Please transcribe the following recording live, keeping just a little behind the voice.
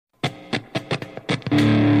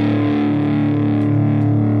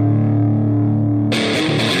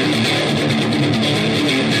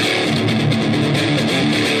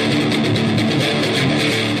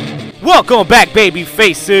Welcome back, baby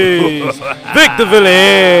faces. Victor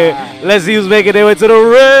Villa. Let's see who's making their way to the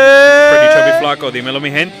ring. Pretty chubby flaco, dímelo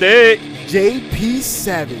mi gente. JP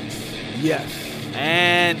Savage. Yes.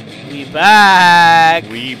 And we back.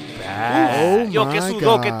 We back. Oh Yo, my que sudor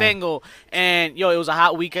God. que tengo. And yo, it was a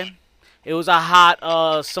hot weekend. It was a hot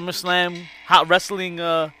SummerSlam, hot wrestling.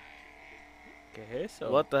 ¿Qué es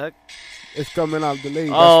eso? What the heck? It's coming out delayed.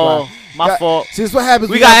 Oh, That's my why. fault. See, this what happens.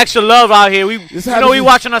 We got extra love out here. We, This you know, happens we in-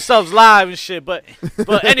 watching ourselves live and shit. But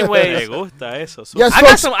Me anyways, gusta eso. Yes, I got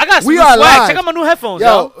folks, some we new are swag. live. Check out my new headphones,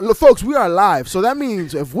 Yo, look, folks, we are live. So that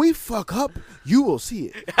means if we fuck up, you will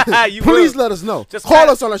see it. You Please will. let us know. Just Call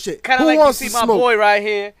kinda- us on our shit. Kind Who of like wants you to see my smoke? boy right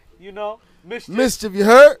here. You know, Mischief. Mischief, you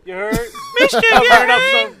heard? You heard? Mischief, you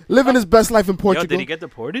heard? Living his best life in Yo, Portugal. did he get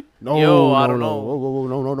deported? No, Yo, I no, don't no. know.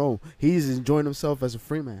 Whoa, no. He's enjoying himself as a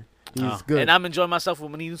free man. He's Oh. good. And I'm enjoying myself with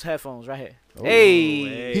my new headphones right here. Oh,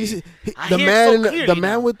 Hey. I the hear man, so in the clearly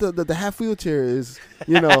man now. with the half wheelchair is,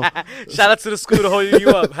 you know, Shout out to the scooter holding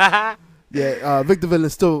you up. yeah. Victor Villain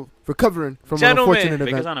is still recovering from Gentlemen. an unfortunate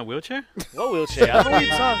Vic is event. on a wheelchair? What wheelchair? I don't know what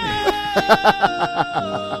you're talking.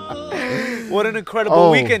 What an incredible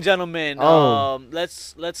Oh. weekend, gentlemen. Oh.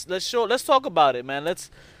 Let's talk about it, man. Let's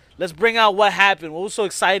bring out what happened. What was so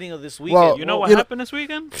exciting of this weekend? Well, You know what You know- happened this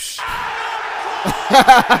weekend?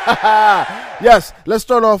 Yes, let's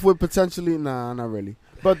start off with potentially, nah, not really,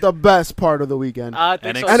 but the best part of the weekend. I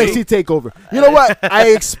think so NXT. too. NXT Takeover. You know what? I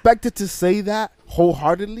expected to say that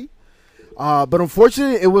wholeheartedly, but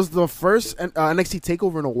unfortunately, it was the first NXT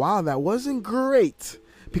Takeover in a while that wasn't great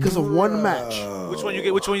because of one match. Which one you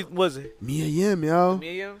get? Which one was it? Mia Yim, yo. Me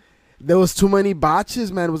and you? There was too many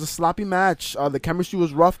botches, man. It was a sloppy match. The chemistry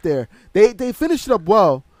was rough there. They finished it up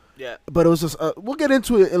well, Yeah. but it was just. We'll get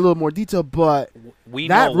into it in a little more detail, but We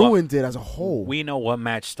that know ruined it as a whole. We know what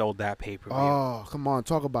match stole that pay-per-view. Oh, come on,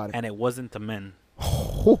 talk about it. And it wasn't the men. It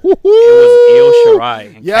It was Io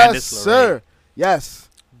Shirai and Yes, Candice LeRae. sir. Yes.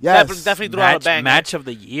 Yes. Definitely threw out a bang. Match of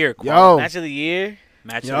the year. Quan. Yo. Match of the year.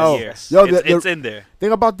 Match Yo. of the year. Yo, It's in there.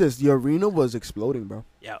 Think about this. The arena was exploding, bro.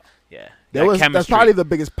 Yo, Yeah. That's chemistry. probably the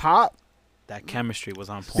biggest pop that chemistry was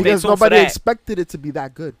on point. because tuned for nobody that. expected it to be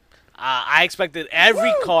that good. I expected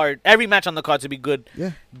every match on the card to be good.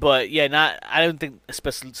 Yeah. But yeah, I don't think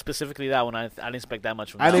specifically that one. I didn't expect that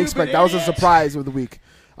much from. I that didn't one. expect that was a surprise of the week.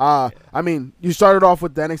 I mean, you started off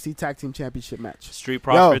with the NXT Tag Team Championship match. Street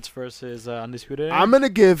Profits versus Undisputed Era. I'm gonna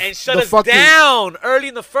give And shut the us fucking down early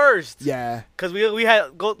in the first. yeah. Because we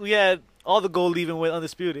had all the gold leaving with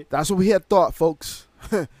Undisputed. That's what we had thought, folks.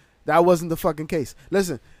 That wasn't the fucking case.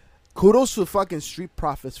 Listen, kudos to fucking Street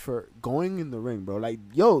Profits for going in the ring, bro. Like,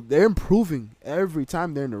 yo, they're improving every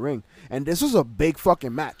time they're in the ring. And this was a big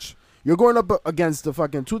fucking match. You're going up against the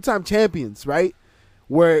fucking two-time champions, right?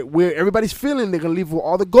 Where everybody's feeling they're going to leave with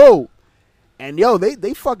all the gold. And, yo,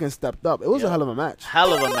 they fucking stepped up. It was a hell of a match.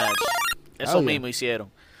 Hell of a match. Eso Hell yeah. mismo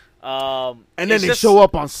hicieron. And then they show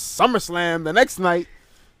up on SummerSlam the next night.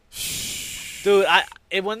 Dude,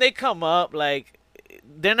 when they come up, like,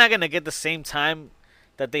 they're not going to get the same time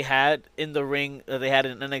that they had in the ring that they had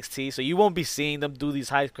in NXT. So you won't be seeing them do these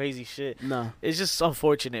high crazy shit. Nah. It's just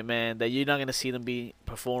unfortunate, man, that you're not going to see them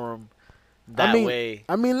perform that way.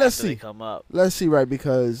 I mean, let's after they see. come up. Let's see, right?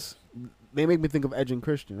 Because they make me think of Edge and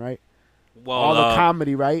Christian, right? well, All the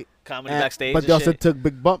comedy, right? Comedy And- backstage but and they also shit. took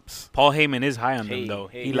big bumps. Paul Heyman is high on Hey, them, though.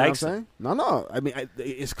 hey, He you You know likes what I'm them. saying? No. I mean,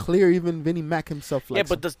 it's clear even Vinnie Mac himself Yeah, likes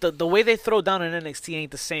but the way they throw down in NXT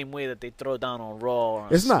ain't the same way that they throw down on Raw or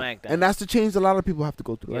on it's not. SmackDown. And that's the change a lot of people have to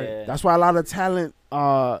go through, Yeah. right? That's why a lot of talent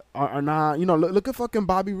are not, you know, look at fucking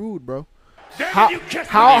Bobby Roode, bro.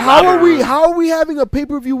 How are we having a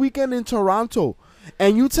pay-per-view weekend in Toronto?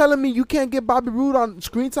 And you telling me you can't get Bobby Roode on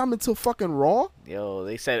screen time until fucking Raw? Yo,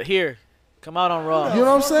 they said, here, come out on Raw. You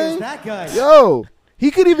know what I'm saying? That guy. Yo,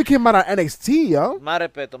 he could even came out on NXT, yo. Ma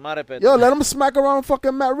respeto. Yo, let him smack around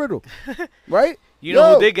fucking Matt Riddle. Right? You know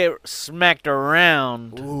Yo. who did get smacked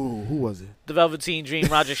around? Ooh, who was it? The Velveteen Dream,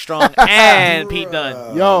 Roger Strong, and Pete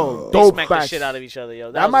Dunne. Yo, They dope smacked the match. shit out of each other,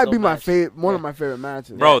 yo. That was a might dope be my match. favorite, one of my favorite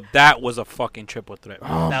matches. Bro, that was a fucking triple threat.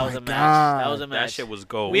 Oh That was my a match. God. That was a That match. shit was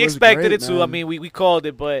gold. We was expected great, it too. I man. mean, we called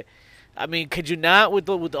it, but I mean, could you not with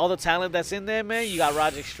all the talent that's in there, man? You got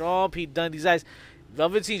Roger Strong, Pete Dunne, these guys.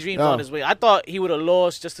 Velveteen Dream's Yo. on his way. I thought he would have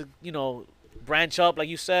lost just to branch up, like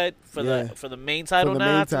you said, for Yeah. the main For title the now.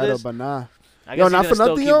 main after title, this. but nah. I Yo, guess not he's for gonna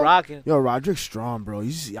nothing, still yo. keep rocking. Yo, Roderick Strong, bro.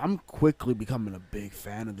 You see, I'm quickly becoming a big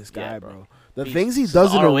fan of this guy, Yeah, bro. bro. The He's things he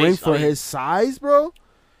does in the ROH, ring for I mean- his size, bro.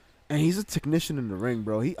 And he's a technician in the ring,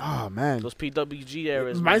 bro. Man. Those PWG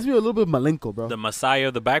eras. Reminds me a little bit of Malenko, bro. The Messiah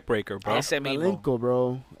of the backbreaker, bro. Ese mismo. Malenko,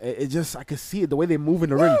 bro. It just, I can see it, the way they move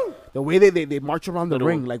in the ring. The way they march around the Little-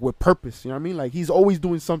 ring, like with purpose. You know what I mean? Like he's always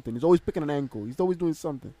doing something. He's always picking an ankle. He's always doing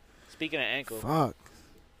something. Speaking of ankle, Fuck.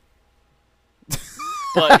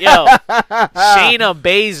 but yo, Shayna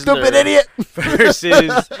Baszler Stupid idiot.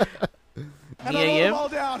 versus And Mia I Yim. all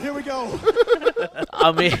down. Here we go.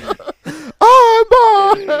 I mean,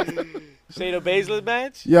 Oh, boy. Shayna Baszler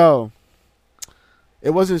match. Yo. It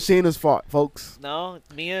wasn't Shayna's fault, folks. No,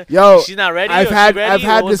 Mia. Yo, she's not ready. I've Or she had ready? I've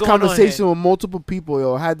had What's this going on conversation here? with multiple people,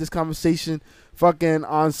 yo. I had this conversation fucking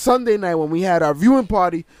on Sunday night when we had our viewing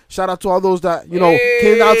party. Shout out to all those that, came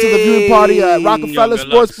out to the viewing party at Rockefeller Yo, Sports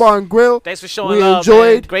deluxe. Bar and Grill. Thanks for showing We love.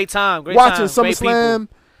 enjoyed man. Great time. Great Watching time. Great SummerSlam.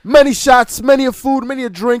 people. Many shots, many of food, many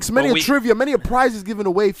of drinks, many But of we- trivia, many of prizes given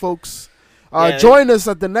away, folks. Yeah, Join us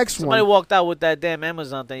at the next Somebody one. walked out with that damn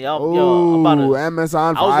Amazon thing. Yo, Oh, I'm about to.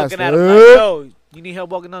 Amazon I was Fire looking at him like, Stick. yo, you need help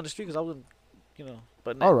walking down the street because I wasn't,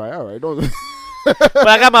 but All right. Don't. but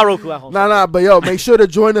I got my Roku at home. Nah, but yo, make sure to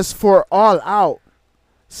join us for All Out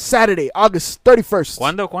Saturday, August 31st.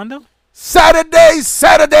 ¿Cuándo? Saturday.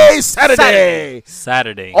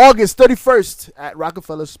 Saturday. August 31st at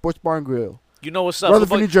Rockefeller Sports Bar and Grill. You know what's up?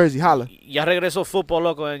 Rutherford, New Jersey. Holla. Ya regresó football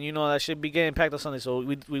loco, and that should be getting packed on Sunday. So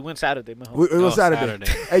we went Saturday, man. It was Oh, Saturday.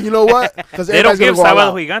 And you know what? Because They don't give go all Sábado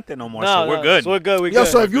out. Gigante no more, so we're good. So we're good. We're Yo,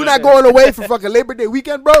 good. so if you're not going away for fucking Labor Day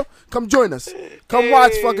weekend, bro, come join us. Come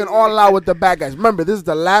watch fucking All Out with the bad guys. Remember, this is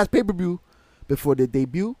the last pay-per-view before the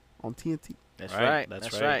debut on TNT. That's Right, right. that's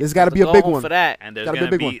That's right. right. This gotta So be a go big home one. for that. And there's Gotta be gonna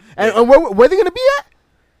a big be, one. And where they gonna be at?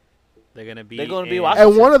 they're gonna be. They're gonna be in- watching.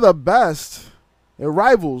 And one of the best, it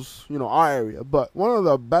rivals, our area, but one of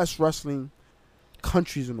the best wrestling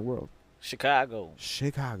countries in the world. Chicago,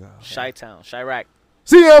 Chicago. Chi-Town, Chirac.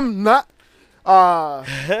 CM not.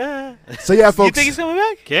 So yeah, You folks. think he's coming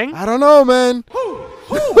back? ¿Quién? I don't know, man. I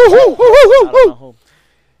don't know who.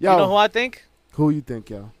 Yo, You know who I think? who you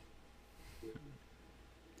think, yo?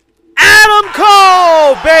 Adam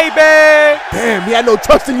Cole, baby. Damn, he had no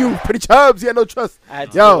trust in you, pretty chubs. He had no trust. I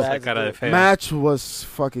had to Yo. do it, I had to Cara do de it. feo. Match was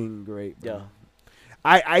fucking great, bro. Yo,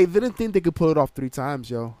 I didn't think they could pull it off 3 times,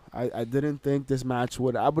 yo. I didn't think this match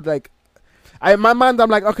would. I would like. In my mind, I'm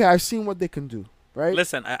like, okay, I've seen what they can do, right?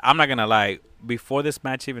 Listen, I'm not gonna lie. Before this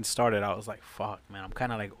match even started, I was like, "Fuck, man, I'm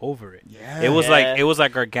kind of like over it." Yeah. It was Yeah.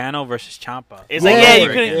 like Gargano versus Ciampa. it's Yeah, like yeah, you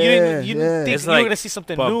couldn't, you didn't yeah. think It's you were like, gonna see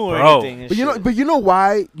something but new or bro. anything. and But shit. you know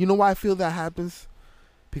why? You know why I feel that happens?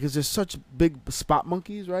 Because there's such big spot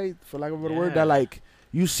monkeys, right? For lack of a better word, Yeah. that like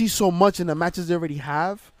you see so much in the matches they already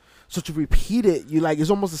have. So to repeat it, you like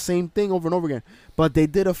it's almost the same thing over and over again. But they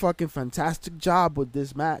did a fucking fantastic job with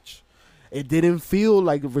this match. It didn't feel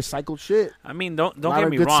like recycled shit. I mean, don't Lot get of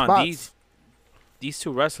me good wrong. spots. These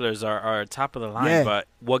two wrestlers are top of the line, Yeah. but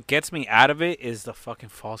what gets me out of it is the fucking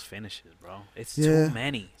false finishes, bro. It's Yeah. too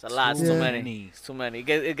many. It's a lot. It's Yeah. too many. It's too many.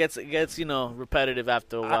 It gets repetitive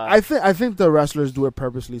after a while. I think the wrestlers do it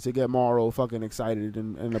purposely to get Morrow fucking excited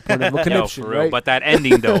and a point of a Yo, connection, for real. right? But that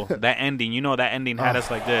ending though, that ending had us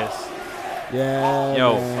like this. Yeah.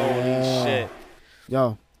 Yo. man. Holy shit!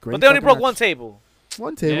 Yo. Great But they only fucking broke match. one table.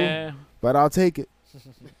 One table. Yeah. But I'll take it.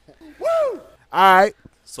 Woo! All right.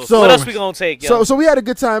 So, So- What else we gonna take, yo? So we had a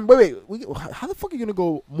good time. Wait. How the fuck are you gonna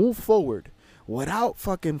go move forward without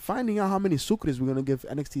fucking finding out how many sucres we're gonna give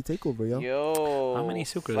NXT Takeover, yo? Yo, how many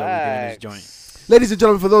sucres are we giving this joint? Ladies and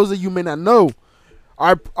gentlemen, for those that you may not know,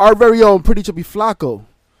 our very own Pretty Chubby Flacco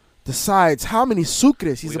decides how many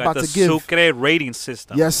sucres he's we got about the to give. Sucre rating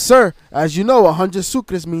system. Yes, sir. As you know, 100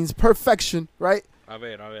 sucres means perfection, right? A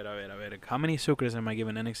ver. How many sucres am I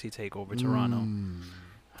giving NXT Takeover Toronto?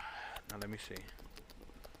 Now let me see.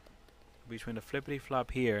 Between the flippity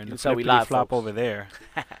flop here and You the tell we flippity live, flop folks. over there.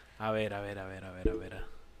 A ver.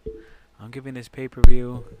 I'm giving this pay per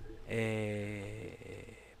view.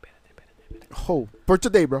 Oh, for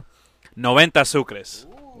today, bro. 90 sucres.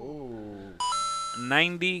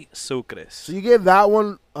 90 sucres. So you gave that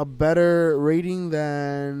one a better rating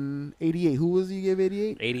than 88. Who was you gave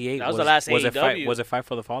 88? 88. That was the last was it fight? AEW. Was it Fight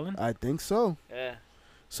for the Fallen? I think so. Yeah.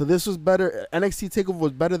 So this was better. NXT Takeover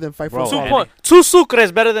was better than Fight Bro, for the and- Fallen. Two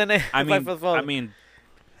sucres better than I Fight mean, for the Fallen.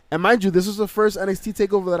 And mind you, this was the first NXT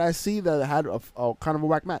Takeover that I see that had a kind of a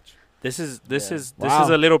whack match. this is Wow.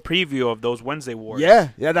 a little preview of those Wednesday wars. Yeah,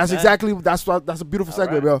 that's Yeah. exactly that's a beautiful All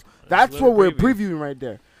segue, right. bro. That's little what we're preview. previewing right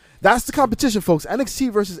there. That's the competition, folks.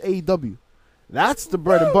 NXT versus AEW. That's the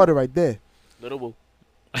bread and butter right there. Little woo.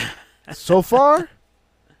 So far,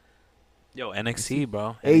 Yo, NXT,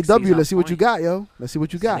 bro. AEW. Let's see what you got, yo. Let's see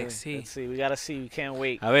what you got. NXT. Let's see. We gotta see. We can't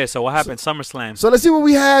wait. A ver, so what happened? SummerSlam. So let's see what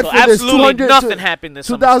we had So for this absolutely 200 nothing happened this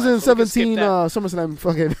 2017 SummerSlam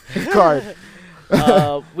fucking card.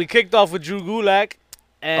 We kicked off with Drew Gulak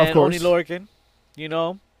and Of course. Oney Lorcan. You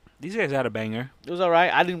know, These guys had a banger. It was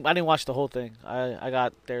alright. I didn't watch the whole thing. I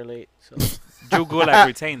got there late. So Drew Gulak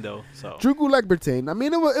retained though. So Drew Gulak retained. I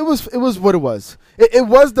mean, it was what it was. It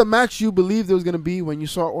was the match you believed it was gonna be when you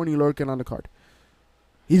saw Orny Lorcan on the card.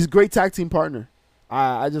 He's a great tag team partner.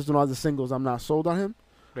 I just don't know the singles. I'm not sold on him.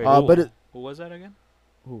 Wait, But who was that again?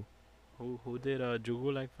 Who? Who did Drew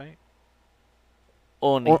Gulak fight?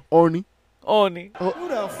 Oni. Orny. Oni. Who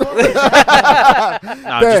the fuck? No,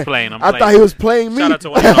 I'm There. just playing. I'm I playing. thought he was playing me. Shout out to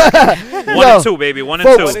one and Yo, 2, baby. 1 and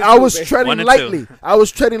Folks, 2. I was baby. treading 1 and lightly. 2. I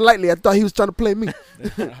was treading lightly. I thought he was trying to play me.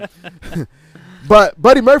 But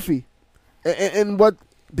Buddy Murphy, and what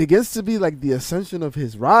begins to be like the ascension of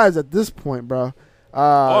his rise at this point, bro.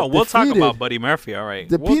 We'll talk about Buddy Murphy. All right.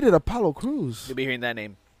 Defeated Apollo Crews. You'll be hearing that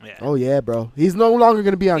name. Yeah. Oh yeah, bro. He's no longer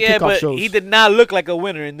gonna be on Yeah, kickoff but shows. he did not look like a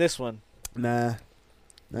winner in this one. Nah.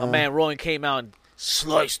 My man Rowan came out and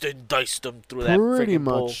sliced and diced him through that Pretty freaking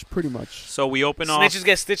pole. much. Pretty much. So we open off. Snitches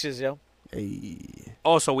get stitches, yo. Hey.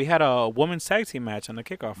 Oh, so we had a women's tag team match on the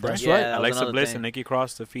kickoff, right? That's Yeah, right. that was Alexa another Bliss thing. and Nikki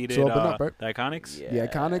Cross defeated So open up, right? the Iconics. The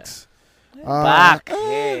Iconics. Back.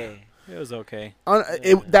 Yeah. It was okay.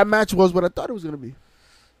 That match was what I thought it was gonna be.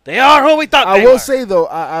 They are who we thought I they will are. say though,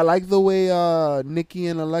 I like the way Nikki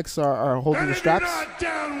and Alexa are holding the straps.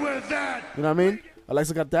 Down with that. You know what I mean?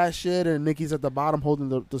 Alexa got that shit, and Nikki's at the bottom holding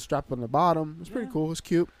the strap on the bottom. It's pretty cool. It's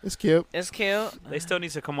cute. It's cute. It's cute. They still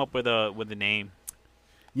need to come up with a name.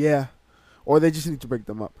 Yeah. Or they just need to break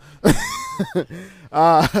them up.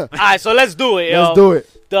 All right, so let's do it, yo. Let's do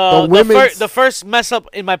it. The first mess up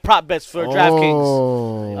in my prop bets for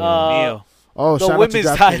DraftKings. Neil. Oh, The shout women's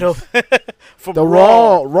out to DraftKings. title. From The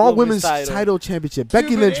Raw Women's title championship.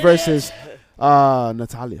 Becky Lynch versus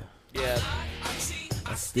Natalia. Yeah.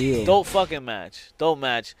 Steal. Dope fucking match. Dope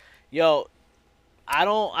match. Yo, I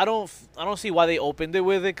don't see why they opened it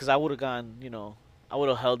with it, because I would have gone, I would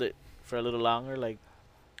have held it for a little longer. Like,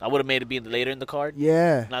 I would have made it be later in the card,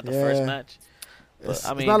 Yeah. not the yeah. first match. But, It's,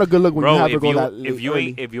 I mean, it's not a good look when you Bro, have to if go you that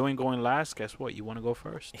if you ain't going last, guess what? You want to go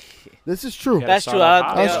first. This is true. Yeah. that's start true. off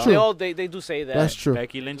hot. That's true. They do say that. That's true.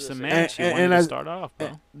 Becky Lynch the And- man. She and wanted to as- start off,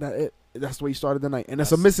 bro. That's the way you started the night. And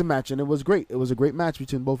it's a missing match, and it was great. It was a great match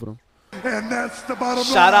between both of them. And that's the bottom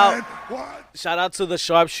Shout line. out. What? Shout out to the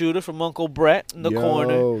sharpshooter from Uncle Brett in the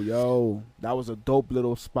corner. Yo. That was a dope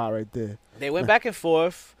little spot right there. They went back and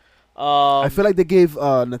forth. I feel like they gave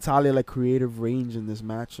Natalia like creative range in this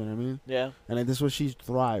match, you know what I mean? Yeah. And like, this is where she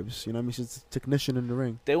thrives, you know what I mean? She's a technician in the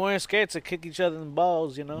ring. They weren't scared to kick each other in the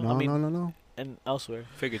balls, No, no. And elsewhere.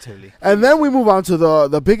 Figuratively. And then we move on to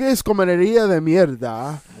the biggest comedia de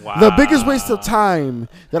mierda. Wow. The biggest waste of time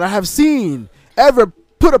that I have seen ever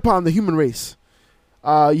put upon the human race.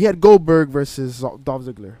 You had Goldberg versus Dolph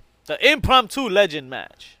Ziggler. The impromptu legend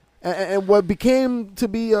match. And what became to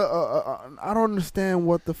be I don't understand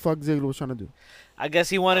what the fuck Ziggler was trying to do. I guess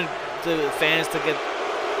he wanted the fans to get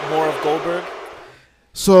more of Goldberg.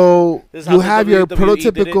 So This is how you the have your WWE did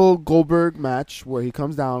prototypical Goldberg match where he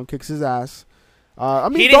comes down, kicks his ass. I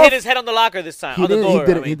mean, He didn't Dolph, hit his head on the locker this time. he on the didn't. door. He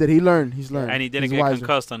didn't. I mean. He did. He learned. He's learned. And he didn't He's get wiser.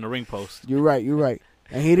 concussed on the ring post. You're right. You're right.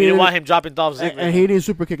 And He didn't want him dropping Dolph Ziggler. And he didn't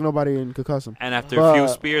super kick nobody and concuss him. And after a few But-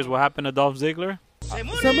 spears, what happened to Dolph Ziggler?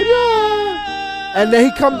 And then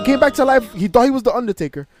he came back to life. He thought he was the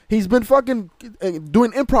Undertaker. He's been fucking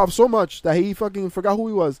doing improv so much that he fucking forgot who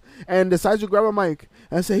he was and decides to grab a mic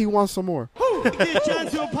and say he wants some more. Get a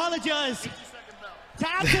chance to apologize to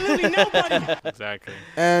absolutely nobody. Exactly.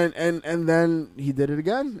 And then he did it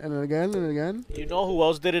again and again and again. You know who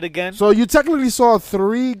else did it again? So you technically saw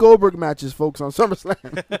 3 Goldberg matches, folks, on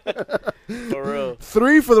SummerSlam. For real.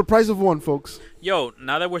 3 for the price of 1, folks. Yo,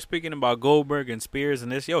 now that we're speaking about Goldberg and Spears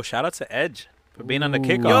and this, shout out to Edge for being on the Ooh.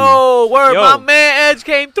 kickoff. Yo, word, Yo. my man Edge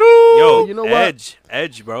came through. Yo, You know what?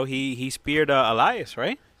 Edge, bro. He speared Elias,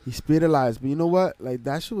 right? He speared Elias, but you know what? Like,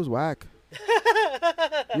 that shit was whack.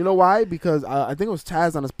 You know why? Because I think it was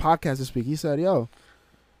Taz on his podcast this week. He said, yo,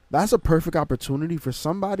 that's a perfect opportunity for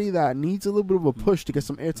somebody that needs a little bit of a push to get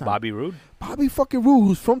some airtime. Bobby Roode. Bobby fucking Roode,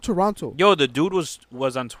 who's from Toronto. Yo, the dude was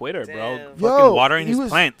on Twitter, bro. Damn. Fucking Yo, watering he his was-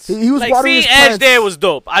 plants. He was Like, watering seeing his Edge plants. there was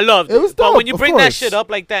dope. I loved it. It was But dope, when you of bring that course. shit up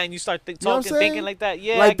like that and you start know what I'm talking, saying? thinking like that,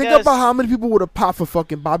 yeah, Like, I think guess. about how many people would have popped for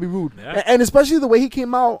fucking Bobby Roode. Yeah. And especially the way he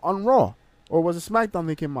came out on Raw. Or was it SmackDown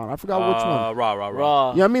they came out? I forgot which one. Raw. Raw.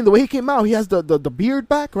 You know what I mean? The way he came out, he has the beard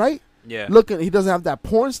back, right? Yeah. Looking, he doesn't have that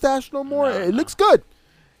porn stash no more. No, It no. looks good.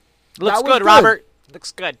 Looks that was good, good. Robert.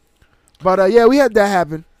 Looks good. But yeah, we had that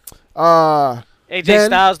happen. AJ Then-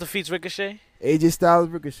 Styles defeats Ricochet. AJ Styles,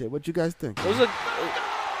 Ricochet. What you guys think? It was a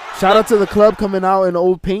Shout out to the club coming out in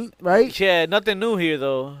old paint, right? yeah, nothing new here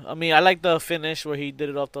though. I mean, I like the finish where he did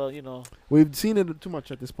it off the, We've seen it too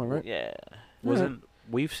much at this point, right? yeah. Wasn't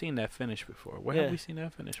We've seen that finish before. Where Yeah. have we seen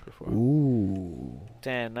that finish before? Ooh.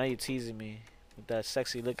 Damn, now you're teasing me with that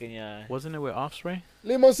sexy look in your eye. Wasn't it with Offspring?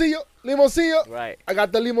 Limoncillo. Right. I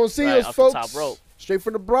got the limoncillos, Right, off the folks. top rope. Straight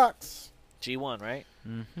from the Bronx. G1, right?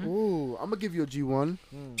 Mm-hmm. Ooh, I'm gonna give you a G1.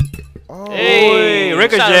 Mm. Oh, Hey,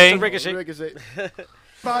 Ricochet. shout out to Ricochet. Ricochet.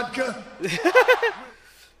 Vodka.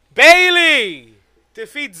 Bailey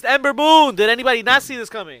defeats Ember Moon. Did anybody not see this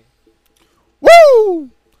coming? Woo!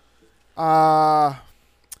 I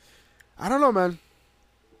don't know, man.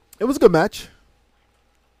 It was a good match.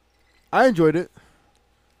 I enjoyed it.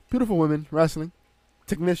 Beautiful women wrestling,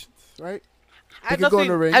 technicians, right? I could go in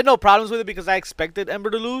the ring. I had no problems with it because I expected Ember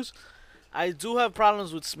to lose. I do have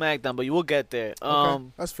problems with SmackDown, but you will get there. Okay,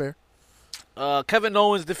 that's fair. Kevin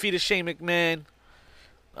Owens defeated Shane McMahon.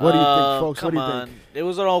 What do you think, folks? Come What do you on. think? It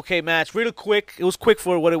was an okay match. Really quick. It was quick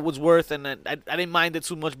for what it was worth, and I didn't mind it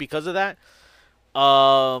too much because of that.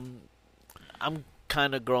 I'm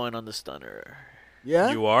kind of growing on the stunner.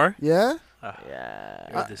 Yeah, You are? yeah. Yeah.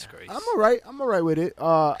 You're a disgrace. I'm alright. I'm alright with it.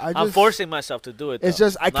 I'm forcing myself to do it. It's though.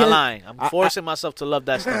 just I I'm can't. not lying. I'm forcing myself to love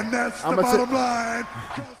that stuff. And that's the I'm gonna bottom line.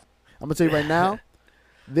 I'm gonna tell you right now.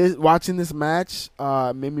 Watching this match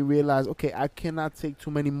made me realize, okay, I cannot take too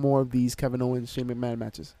many more of these Kevin Owens Shane McMahon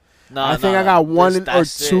matches. No, I think no, I got one or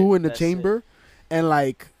that's two it. in the That's chamber, and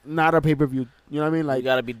like not a pay per view. You know what I mean? it. Like You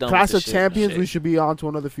gotta be done. Clash with of the Champions, Shit. we should be on to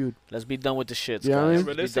another feud. Let's be done with the shits. Yeah, I guys.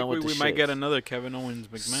 mean- Let's be done Realistically, with we the might get shits. another Kevin Owens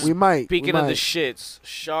McMahon. We might. Speaking we of the might. shits,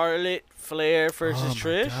 Charlotte Flair versus Oh my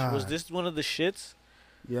Trish. Was God. this one of the shits?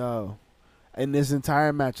 Yo, in this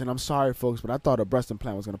entire match, and I'm sorry, folks, but I thought a breast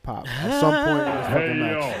implant was gonna pop at some point in this fucking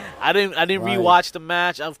match. I didn't Right. rewatch the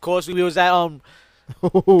match. Of course, we was at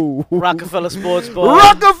Rockefeller Sports Bar,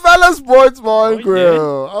 Rockefeller Sports Bar Oh, and you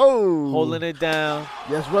Grill. Oh, holding it down.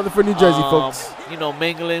 yes, Rutherford, New Jersey, folks. You know,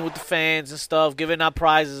 mingling with the fans and stuff, giving out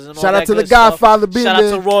prizes and all Shout that out to the good stuff. Godfather being Shout out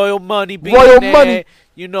there. to Royal Money being Royal there. Money.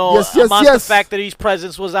 You know, Yes, yes, amongst yes. the fact that his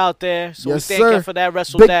presence was out there. So Yes, we thank sir. him for that.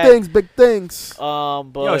 Wrestle Big that. things, big things. But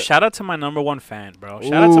Yo, shout out to my number one fan, bro.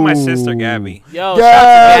 Shout out to my sister, Ooh. Gabby. yo, Gabby. shout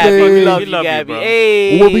out to Gabby. We love We you, love you, Gabby. bro.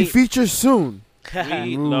 Hey. Will be featured soon.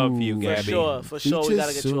 We love you, Ooh. Gabby. For sure, we Featured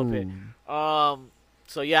gotta get you up here. soon.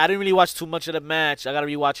 So yeah, I didn't really watch too much of the match. I gotta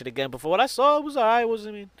rewatch it again. But for what I saw, it was alright.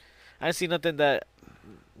 I didn't see nothing that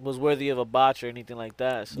was worthy of a botch or anything like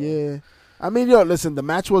that. So. Yeah, I mean, yo, listen, the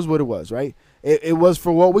match was what it was, right? It was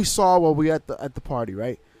for what we saw while we at the party,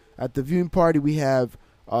 right? At the viewing party, we have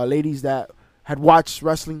ladies that had watched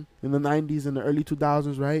wrestling in the '90s and the early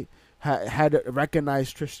 2000s, right? Had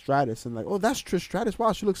recognized Trish Stratus and like, oh, that's Trish Stratus.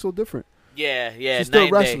 Wow, she looks so different. Yeah. She's still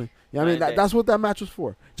 9 wrestling. Day. You know what I mean? 9 Day. That's what that match was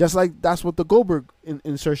for. Just like that's what the Goldberg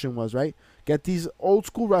insertion was, right? Get these old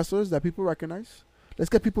school wrestlers that people recognize. Let's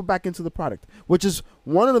get people back into the product, which is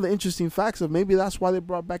one of the interesting facts of maybe that's why they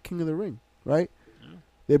brought back King of the Ring, right?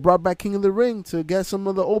 They brought back King of the Ring to get some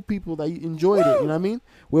of the old people that enjoyed it. You know what I mean?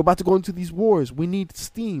 We're about to go into these wars. We need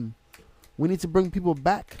steam. We need to bring people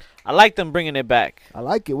back. I like them bringing it back. I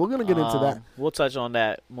like it. We're gonna get into that. We'll touch on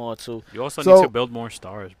that more too. You also So- need to build more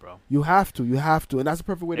stars, bro. You have to, and that's the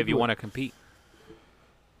perfect way to If do you it. want to compete.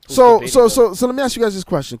 Who's So competing, let me ask you guys this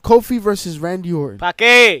question: Kofi versus Randy Orton.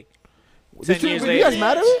 Paque. 10 Did you, years were later. you guys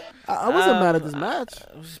mad at it? I wasn't mad at this Uh, match.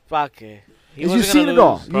 It was Paque. He You've wasn't seen gonna it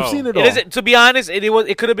all. lose. Bro. You've seen it all. It isn't. To be honest,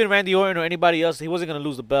 it could have been Randy Orton or anybody else. He wasn't gonna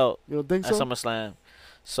lose the belt You don't think at so? SummerSlam.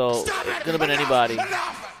 So it could have been anybody.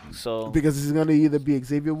 So Because it's gonna either be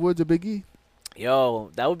Xavier Woods or Big E.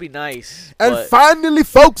 yo, that would be nice. And but- finally,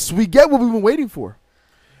 folks, we get what we've been waiting for: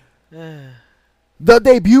 the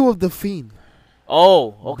debut of the Fiend.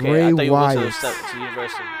 oh, okay. Bray I thought you were going to the Wyatt. step to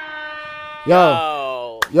Universal.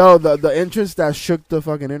 Yo, the entrance that shook the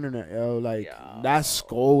fucking internet, yo, like Yo. that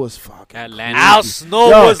skull was fucking. That landing. Al Snow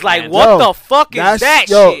Yo, was like, man. "What Yo, the fuck is that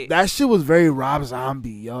yo, shit?" that shit was very Rob Zombie,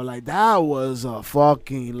 yo. Like that was a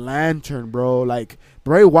fucking lantern, bro. Like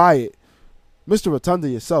Bray Wyatt, Mr. Rotunda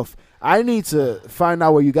yourself. I need to find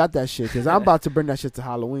out where you got that shit because I'm about to bring that shit to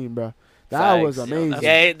Halloween, bro. That Facts. was amazing.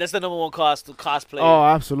 Yeah, that's the number one cosplay. Oh,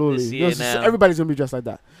 absolutely. this You know, year now. everybody's gonna be dressed like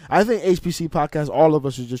that. I think HPC podcast, all of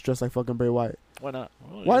us should just dress like fucking Bray Wyatt. Why not?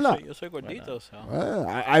 Oh, Why yo not? soy- Yo soy gordito, so.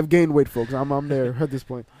 I've gained weight, folks. I'm there at this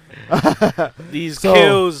point. These So,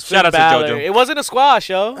 kills. shout out Finn to Balor. JoJo. It wasn't a squash,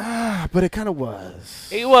 yo. But it kind of was.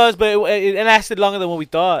 It was, but it lasted longer than what we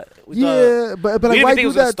thought. Yeah, but We like didn't why think it do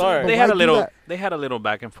was gonna that? start. But They why had a do little. that? They had a little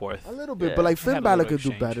back and forth. A little bit, Yeah, but like they Finn had a Balor little could do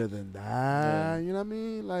exchange. better than that. Yeah. You know what I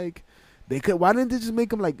mean? Like they could. Why didn't they just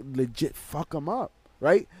make him like legit fuck him up,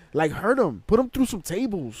 right? Like hurt him, put him through some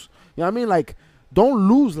tables. You know what I mean? Like Don't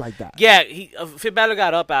lose like that. Yeah, Finn Balor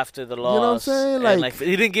got up after the loss. know what I'm saying? And, Like-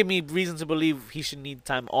 he didn't give me reason to believe he should need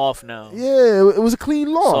time off now. Yeah, it was a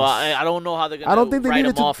clean loss. So I don't know how they're gonna I don't think they write needed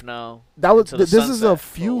him to- off now. That was into the this is a sunset for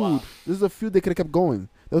a feud. while. This is a feud they could have kept going.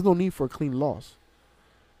 There was no need for a clean loss.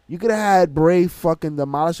 You could have had Bray fucking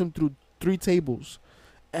demolish him through 3 tables,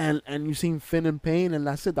 and you seen Finn in pain, and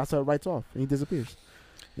that's it. That's how it writes off, and he disappears.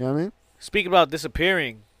 You know what I mean? Speaking about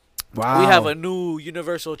disappearing, Wow. we have a new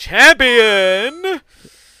Universal Champion.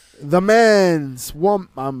 the man. So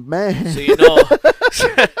Man. you know,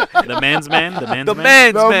 The man's man. The man's the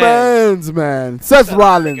man. man's The man. man's man. Seth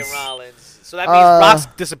Rollins. Freaking Rollins. So that means Brock's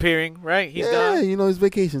disappearing, right? He's yeah, gone. you know, it's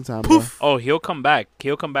vacation time. Poof. Oh, he'll come back.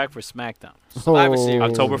 He'll come back for SmackDown. Bro. Survivor Series.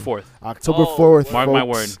 October 4th. October Oh, 4th. Mark my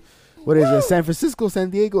folks. word. What is it? San Francisco, San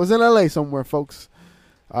Diego? It's in LA somewhere, folks.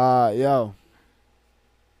 Yo.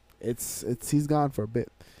 It's he's gone for a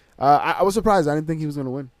bit. I was surprised. I didn't think he was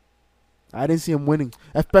gonna win. I didn't see him winning,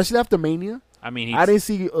 especially after Mania. I mean, I didn't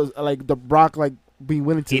see like the Brock like being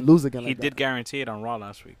willing to lose again. he Like did that. guarantee it on Raw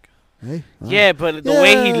last week. Hey, Yeah, but the Yeah,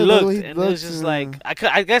 way he the looked, way he and it was looked, just yeah. like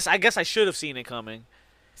I guess I should have seen it coming.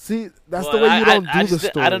 See, that's But the way you don't I do the just-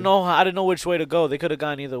 story. I don't know. I didn't know which way to go. They could have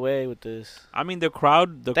gone either way with this. I mean, the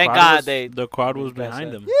crowd. Thank crowd God was, they- the crowd was that's behind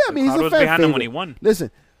it. him. Yeah, I mean, the he's crowd a was fan behind him when favorite. he won.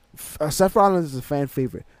 Listen, Seth Rollins is a fan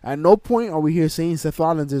favorite. At no point are we here saying Seth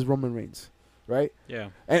Rollins is Roman Reigns, right? Yeah.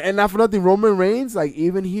 And not for nothing, Roman Reigns, like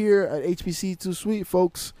even here at HPC Too Sweet,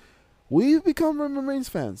 folks, we've become Roman Reigns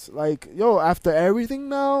fans. Like, yo, after everything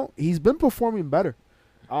now, he's been performing better.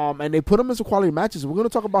 And they put him into quality matches. We're gonna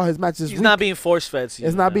talk about his matches. He's week. not being force fed.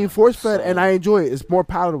 It's not being force fed, so- and I enjoy it. It's more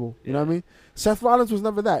palatable. You know Yeah. what I mean? Seth Rollins was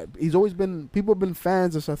never that. He's always been. People have been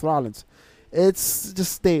fans of Seth Rollins. It's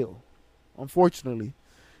just stale. Unfortunately,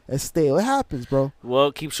 it's stale. It happens, bro.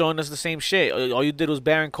 Well, keep showing us the same shit. All you did was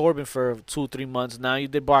Baron Corbin for 2-3 months. Now you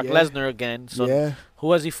did Brock Yeah. Lesnar again. So yeah. who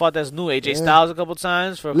has he fought that's new? AJ Yeah. Styles a couple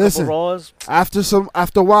times for a Listen. couple Raws.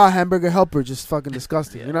 After a while, Hamburger Helper just fucking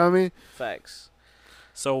disgusting. Yeah. You know what I mean? Facts.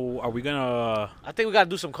 So are we gonna? I think we gotta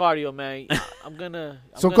do some cardio, man. I'm gonna.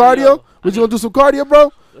 Some cardio? Would you gonna do some cardio,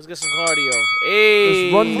 bro? Let's get some cardio.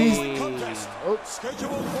 Hey. Let's run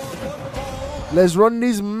Let's run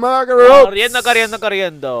these margaritas.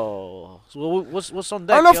 Corriendo. So what's on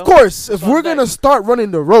deck? And of yo? course, if What's on we're deck? gonna start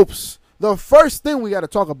running the ropes, the first thing we gotta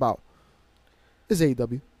talk about is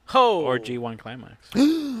AEW. Ho. Or G1 Climax.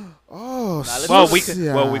 Oh, let's Well, do we it. could.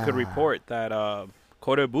 yeah. Well, we could report that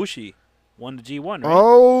Kota Ibushi won the G1, right?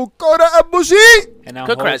 Oh, Kota Ibushi! And now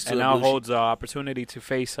Congrats to and now Ibushi. holds opportunity to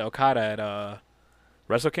face Okada at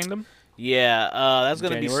Wrestle Kingdom. Yeah, that's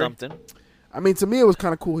gonna be January? something. I mean, to me, it was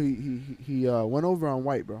kind of cool. He went over on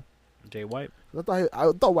White, bro. Jay White.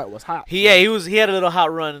 I thought White was hot. He had a little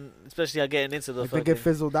hot run, especially getting into the I think fucking it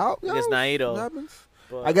fizzled out. against Yo, Naito. what happens?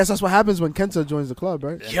 but- I guess that's what happens when Kenta joins the club,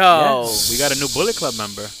 right? Yo. We got a new Bullet Club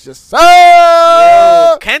member. Yes, Yo,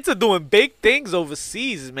 sir! Kenta doing big things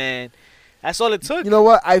overseas, man. That's all it took. You know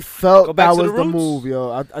what? I Go felt back that to was the the roots. move,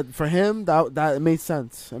 yo. For him, that it made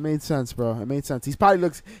sense. It made sense, bro. It made sense.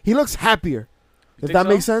 He looks happier. If think that so?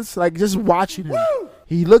 makes sense, like just watching him,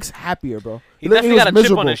 he looks happier, bro. he look- definitely was got a chip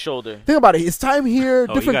miserable. on his shoulder. Think about it. His time here,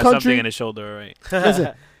 Oh, he different got something country. in his shoulder, right?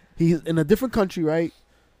 Listen, he's in a different country, right?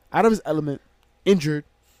 Out of his element, injured.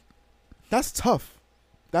 That's tough.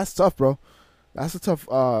 That's tough, bro. That's a tough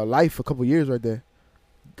life. A couple years right there.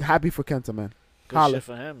 Happy for Kenta, man. Good Holla. shit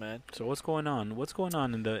for him, man. So what's going on? What's going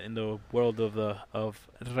on in the world of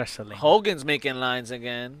wrestling? Hogan's making lines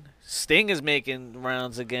again. Sting is making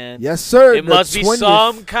rounds again. Yes, sir. It the must be 20th.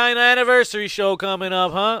 some kind of anniversary show coming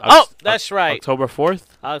up, huh? Oct- Oh, that's right. October 4th,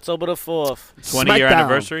 October the 4th. 20-year SmackDown.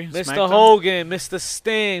 anniversary. Mr. SmackDown? Hogan, Mr.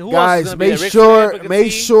 Sting. Who else is Guys, gonna be there? make Ric Flair, Booker make T?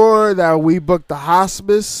 sure that we book the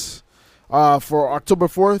hospice for October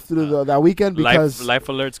 4th through that weekend because Life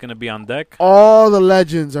Alert's gonna be on deck. all the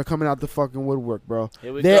legends are coming out the fucking woodwork, bro.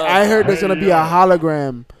 Here we There, go. I heard there's gonna be a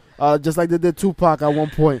hologram, just like they did Tupac at one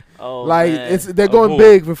point. Oh, like man. they're going who?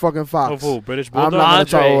 big for fucking Fox. Who? British I'm Bulldog. not gonna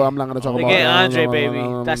talk. Andre. I'm not gonna talk Oh, They about. get no, Andre, no, no, baby.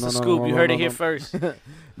 no, no, That's no, the no, scoop. no, You no, heard no, it here no. first.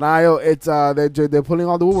 Nah, yo, it's they're pulling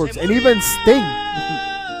all the woodworks, and even Sting.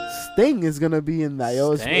 Sting is gonna be in that,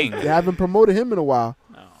 yo. Sting. They haven't promoted him in a while,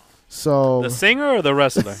 No. so. The singer or the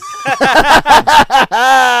wrestler?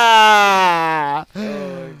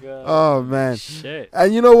 Oh man! Shit.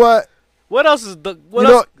 And you know what? What else is You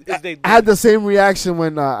know, is they I had the same reaction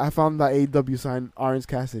when I found that AEW signed Orange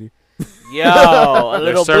Cassidy. Yo, a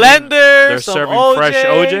little serving- blender, They're some serving OJ, fresh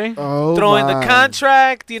OJ. Oh, throw in the my.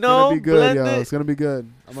 contract, you It's gonna know, be good, blend yo. it. It's gonna be good.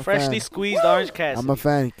 I'm a Freshly fan. squeezed Orange Cassidy. I'm a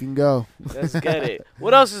fan. You can go. Let's get it.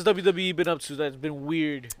 What else has WWE been up to that's been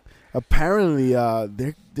weird? Apparently,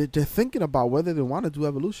 they're thinking about whether they want to do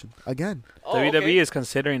Evolution again. Oh, WWE okay. is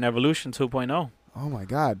considering Evolution 2.0. Oh my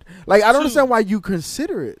God! Like I don't understand why you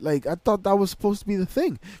consider it. Like I thought that was supposed to be the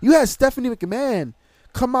thing. You had Stephanie McMahon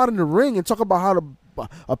come out in the ring and talk about how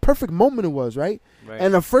a perfect moment it was, right? Right.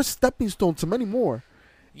 And the first stepping stone to many more.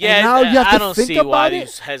 Yeah, And now you have I to don't think see why about you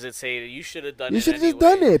it. hesitated. You should have done it. You should have just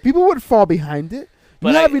anyway. done it. People would fall behind it. But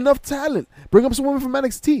you have I- enough talent. Bring up some women from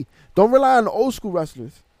NXT. Don't rely on the old school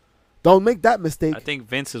wrestlers. Don't make that mistake. I think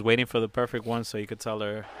Vince is waiting for the perfect one so he could tell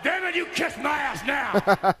her. Damn it, you kiss my ass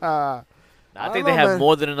now. I I think don't they know, have man.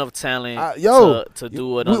 more than enough talent Yo, to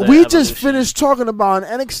do another we just Evolution. finished talking about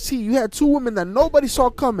on NXT. You had two women that nobody saw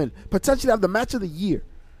coming, potentially have the match of the year,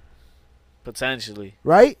 Potentially.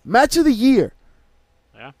 right? Match of the year.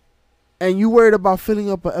 Yeah. And you worried about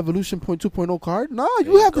filling up an Evolution 2.0 card? No, There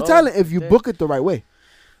you you have the go. talent if you There. book it the right way.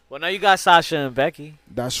 Well, now you got Sasha and Becky.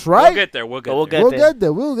 That's We'll right. get there. We'll get We'll there. get We'll get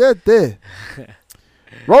there. We'll get there.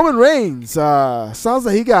 Roman Reigns, sounds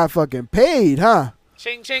like he got fucking paid, huh?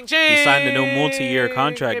 Ching, ching, ching. He signed a new multi-year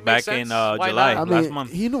contract It back makes in sense. Why July. not? I last mean,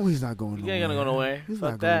 month. he know he's not going He nowhere. ain't gonna go nowhere. He's Fuck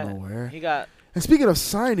not that. going nowhere. He got. And speaking of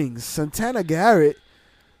signings, Santana Garrett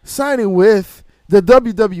signing with the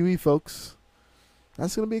WWE, folks.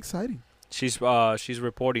 That's gonna be exciting. She's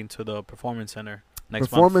reporting to the Performance Center next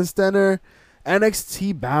Performance Center,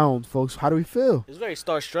 NXT bound, folks. How do we feel? He's very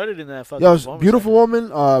star-strutted in that fucking. Yo, it's performance beautiful center.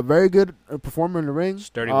 woman, very good performer in the ring. She's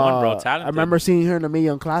 31, bro, I talented. remember seeing her in the Mae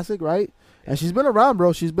Young Classic, right? And she's been around,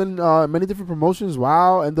 bro. She's been many different promotions.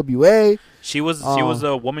 Wow, NWA, month. She was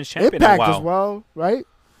a women's champion Impact a while. as well, right?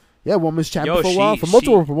 Yeah, women's champion Yo, for a while she- for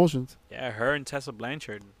multiple she- promotions. Yeah, her and Tessa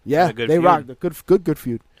Blanchard. Yeah, had a good they feud. rocked. A good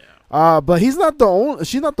feud. But he's not the only.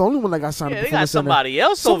 She's not the only one that got signed. Yeah, to they got Performance Center. somebody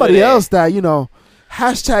else. Somebody over there. else that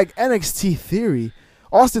hashtag NXT Theory,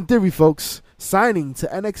 Austin Theory, folks, signing to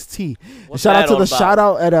NXT. And What's shout out that to all the about? shout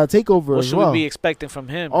out at Takeover What as should well. we be expecting from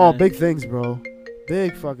him? Oh, man? big things, bro.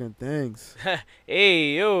 Big fucking things.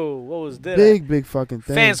 Hey, yo, what was that? Big fucking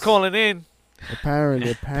things. Fans calling in.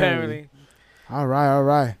 Apparently. Apparently. All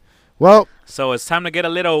right. Well, So it's time to get a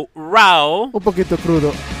little raw. un poquito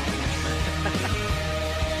crudo.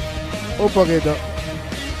 Un poquito.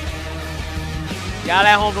 Y'all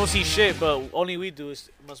at home don't see shit, but only we do. It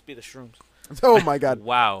must be the shrooms. Oh my God.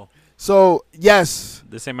 Wow. So yes,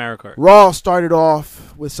 This ain't America. Raw started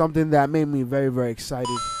off with something that made me very, very excited.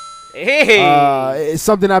 Hey. It's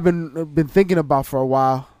something I've been thinking about for a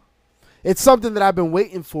while. It's something that I've been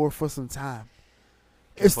waiting for some time.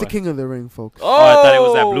 It's the What? King of the Ring, folks. Oh, I thought it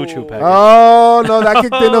was that Blue Chew package. Oh no, that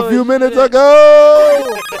kicked in a few minutes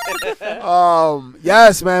ago.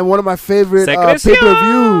 Yes, man, one of my favorite Se creció.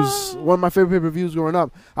 pay-per-views. One of my favorite pay-per-views growing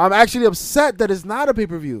up. I'm actually upset that it's not a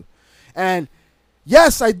pay-per-view. And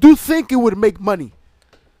yes, I do think it would make money,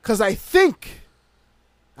 cause I think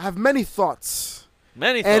I have many thoughts.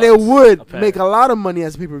 Many And thoughts, it would apparently. make a lot of money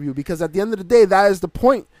as a pay-per-view, because at the end of the day, that is the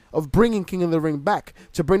point of bringing King of the Ring back,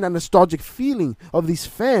 to bring that nostalgic feeling of these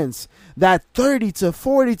fans, that 30 to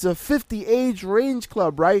 40 to 50 age range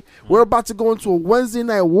club, right? We're about to go into a Wednesday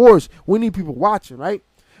Night Wars. We need people watching, right?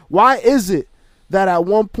 Why is it that at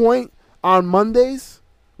one point on Mondays,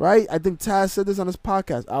 right? I think Taz said this on his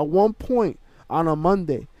podcast. At one point on a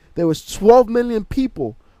Monday, there was 12 million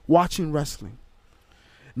people watching wrestling.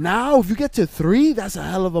 Now, if you get to 3, that's a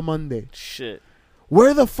hell of a Monday. Shit.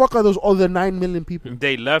 Where the fuck are those other 9 million people?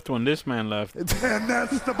 They left when this man left. And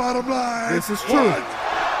that's the bottom line. This is true. What?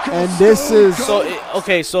 And this is So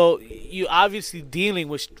okay, so you obviously dealing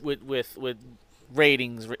with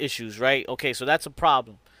ratings issues, right? Okay, so that's a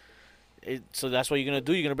problem. So that's what you're gonna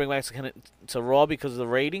do. You're gonna bring back to Raw because of the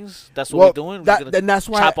ratings. That's what we're doing. We're gonna and that's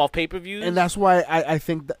why chop off pay-per-views. and that's why I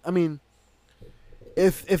think that, I mean,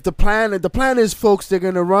 if the plan is, folks, they're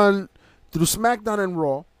gonna run through SmackDown and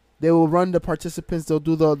Raw. They will run the participants. They'll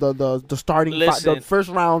do the starting Listen. the first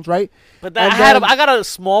rounds, right? But And I got a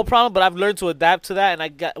small problem, but I've learned to adapt to that, and I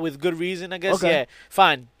got with good reason, I guess. Okay. Yeah,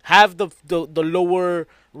 fine. Have the lower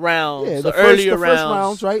rounds, Yeah, the earlier first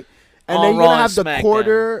rounds, right? And on then you're Raw gonna and have the SmackDown.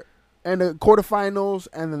 quarter and the quarterfinals,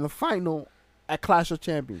 and then the final at Clash of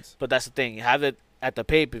Champions. But that's the thing. You have it at the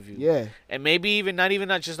pay-per-view. Yeah, And maybe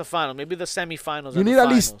not just the final. Maybe the semifinals. you and need the at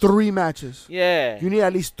least finals. 3 matches. Yeah. You need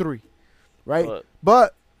at least 3, right? But-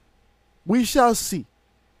 But we shall see.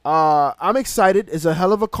 I'm excited. It's a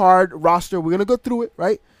hell of a card roster. We're gonna go through it,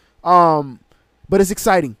 right? But it's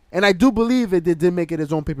exciting, and I do believe if they did make it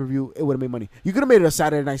its own pay-per-view, it would have made money. You could have made it a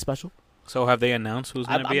Saturday night special, So have they announced who's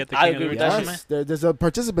going to be at the I King of the agree Ring with that tournament? Yes, there's a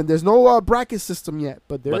participant. There's no bracket system yet,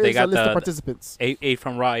 but there But they is a got list of the- participants. Eight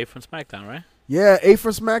from Raw, 8 from SmackDown, right? Yeah, 8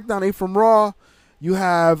 from SmackDown, 8 from Raw. You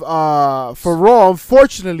have for Raw.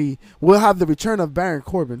 Unfortunately, we'll have the return of Baron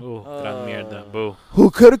Corbin, Ooh, gran mierda. Boo. who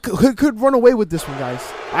could run away with this one, guys.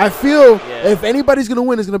 I feel Yeah. if anybody's gonna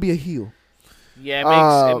win, it's gonna be a heel, Yeah, it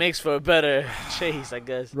Uh, makes for a better chase, I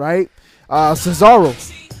guess. right? Cesaro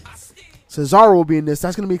will be in this.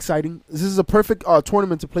 That's gonna be exciting. This is a perfect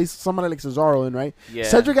tournament to place somebody like Cesaro in, right? Yeah.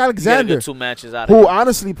 Cedric You get a Alexander, good 2 matches out of who it.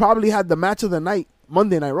 honestly probably had the match of the night,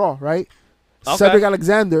 Monday Night Raw, right? Okay. Cedric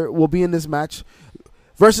Alexander will be in this match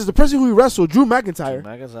versus the person who he wrestled, Drew McIntyre.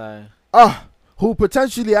 McIntyre. Who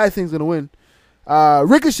potentially I think is gonna win.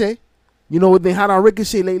 Ricochet, you know what they had on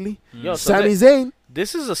Ricochet lately? Yo, so Sami Zayn,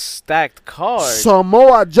 this is a stacked card.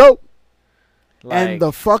 Samoa Joe, Like, and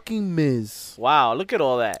the fucking Miz. wow, look at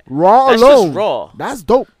all that. Raw That's alone, just Raw. that's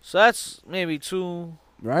dope, So that's maybe 2.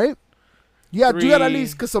 right? You got at 3.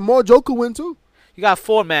 least because Samoa Joe could win too. You got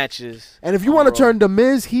 4 matches. And if you on want to Raw. turn the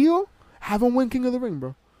Miz heel, have him win King of the Ring,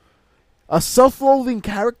 bro. A self-loathing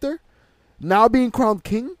character now being crowned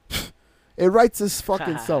king, it writes his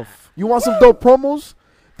fucking self. You want some dope promos?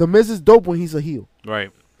 The Miz is dope when he's a heel. Right.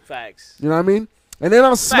 Facts. You know what I mean? And then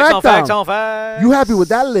on Facts SmackDown, on facts on facts. you happy with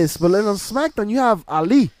that list, but then on SmackDown you have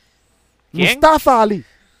Ali, ¿Quién? Mustafa Ali.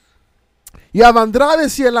 You have Andrade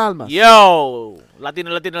Cien Almas, Yo.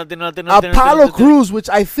 Latino. Apollo Crews, which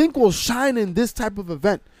I think will shine in this type of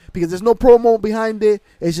event because there's no promo behind it.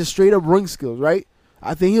 It's just straight up ring skills, right?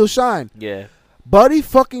 I think he'll shine. Yeah. Buddy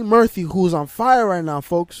fucking Murphy, who's on fire right now,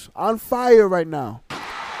 folks. On fire right now.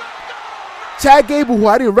 Chad Gable, who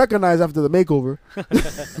I didn't recognize after the makeover.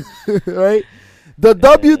 Right? The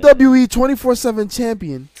WWE 24/7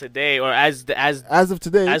 champion Today or as as of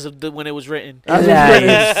today. when it was written. As of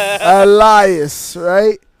today. Elias,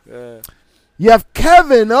 right? You have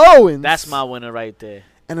Kevin Owens. That's my winner right there.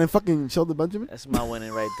 And then fucking Shelton Benjamin. That's my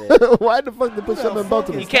winner right there. Why the fuck they put Shelton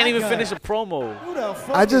Benjamin? He can't even finish a promo. Who the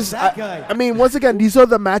fuck is that guy? I mean, once again, these are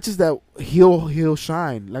the matches that he'll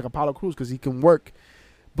shine, like Apollo Crews, because he can work.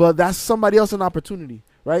 But that's somebody else an opportunity,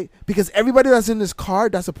 right? Because everybody that's in this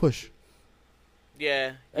card, that's a push.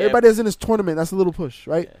 Yeah. Everybody that's in this tournament, that's a little push,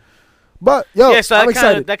 right? Yeah. But yo, Yeah, so I'm that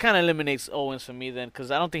excited. kind of eliminates Owens for me then,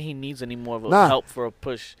 because I don't think he needs any more of a Nah. help for a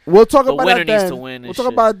push. We'll talk The about winner that needs then. to win and We'll talk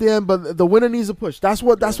shit. about it then, but the winner needs a push. That's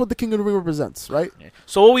what the King of the Ring represents, right? Yeah.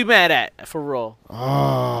 So what we mad at for Raw?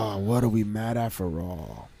 Oh, what are we mad at for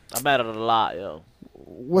Raw? I'm mad at it a lot, yo.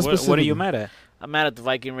 What What are specifically? you mad at? I'm mad at the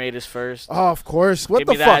Viking Raiders first. Oh, of course. What Give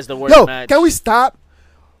the me that fuck? as the worst Yo, match. can we stop?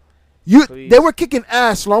 Please. They were kicking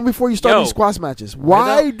ass long before you started Yo. these squash matches.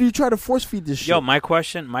 Why do you try to force feed this shit? Yo, my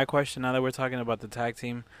question now that we're talking about the tag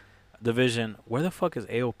team division, where the fuck is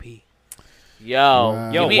AOP? Yo,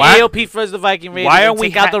 Yo, give me why- AOP versus the Viking Raiders. why and aren't we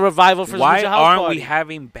take out ha- the revival for Why Lucha House aren't Party. we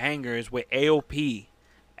having bangers with AOP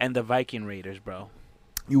and the Viking Raiders, bro?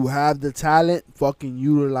 You have the talent, fucking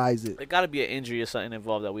utilize it. There got to be an injury or something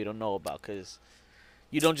involved that we don't know about, because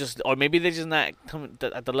you don't just, or maybe they're just not coming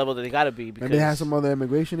at the level that they got to be. Because Maybe they had some other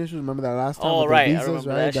immigration issues. Remember that last time? Oh, with the right. I visas, remember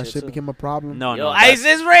right? that That shit shit too. became a problem. No, Yo, no.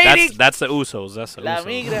 ISIS rating. That's the Usos. That's the La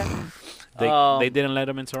Usos. migra. They didn't let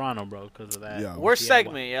them in Toronto, bro, because of that. Yeah. Worst DIY.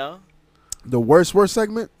 segment, yo. The worst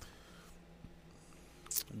segment?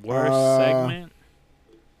 Worst segment?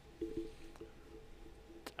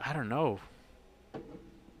 I don't know.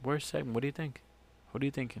 Worst segment? What do you think? What are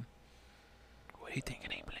you thinking? What are you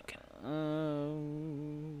thinking, Abe Lincoln?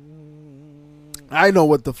 I know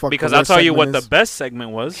what the fuck. Because the I'll worst tell you what segment the is. best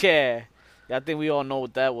segment was. Yeah. I think we all know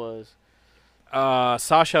what that was.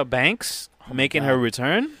 Sasha Banks making her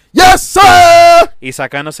return. Yes, sir. Y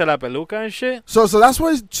sacándose la peluca and shit. So that's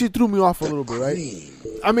why she threw me off a little bit, right?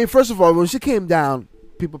 I mean, first of all, when she came down,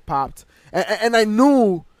 people popped, and I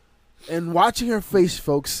knew, and watching her face,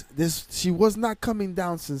 folks, she was not coming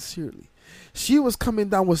down sincerely. She was coming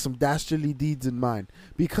down with some dastardly deeds in mind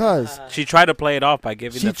because She tried to play it off by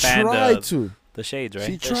giving she the fan tried to. the shades, right?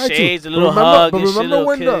 She The tried shades, to. a little But hug but and shit, remember little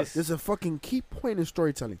when kiss. there's a fucking key point in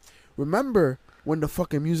storytelling. Remember when the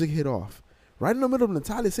fucking music hit off? Right in the middle of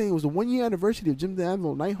Natalia saying it was the 1 year anniversary of Jim the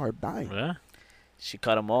Anvil Neidhart dying. Yeah. She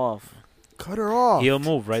cut him off. Cut her off. Heel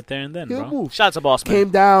move right there and then, Heel bro. move. Shout out to Boss Man. Came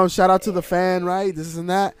down, shout out to the fan, right? This and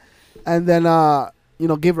that. And then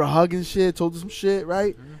gave her a hug and shit, told her some shit,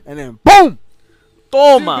 right? And then boom!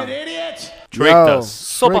 Toma. Idiot! Tricked Yo. us.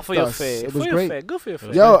 Sopa Tricked for your us. face. It For was your great. face. Good for your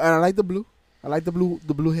face. Yo, and I like the blue. I like the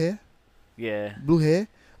blue hair. Yeah. Blue hair.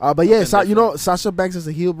 But yeah, Looking you know, Sasha Banks as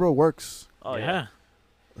a heel, bro, works. Oh, yeah. yeah.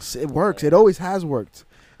 It works. It always has worked.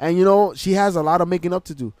 And you know, she has a lot of making up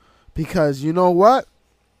to do. Because you know what?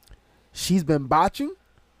 She's been botching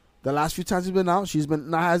The last few times she's been out,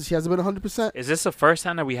 she hasn't been 100%. Is this the first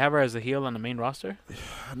time that we have her as a heel on the main roster?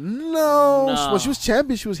 No. No. When she was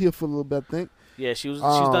champion, she was here for a little bit, I think. Yeah, she's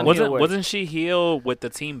done heel work. Wasn't she heel with the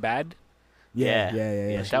team bad? Yeah,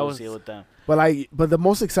 Yeah. she That was was- here with them. But the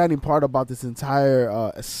most exciting part about this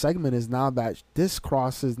entire segment is now that this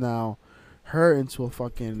crosses now her into a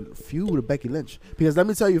fucking feud with Becky Lynch. Because let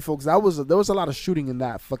me tell you, folks, there was a lot of shooting in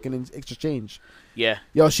that fucking exchange. Yeah,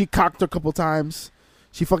 Yo, she cocked her a couple times.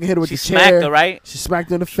 She fucking hit her with she the smacked chair. her, right? She smacked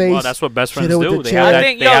her in the face. Well, that's what best She friends hit her with do. the They chair. have I that,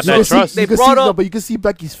 think, they yo, have so that you see- trust. they you can brought see, up- but you can see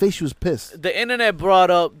Becky's face. She was pissed. The internet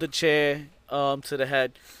brought up the chair to the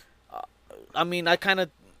head. I mean, I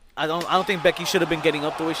don't think Becky should have been getting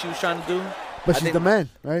up the way she was trying to do. But I she's think- the man,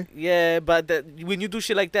 right? Yeah, but when you do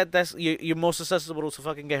shit like that, you're most susceptible to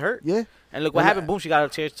fucking get hurt. Yeah. And look what And happened. Boom, she got her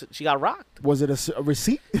chair. She got rocked. Was it a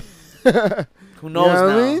receipt? Who knows You know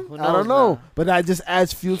what now? I mean? Who I knows don't know. now? But that just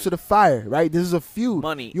adds fuel to the fire, right? This is a feud.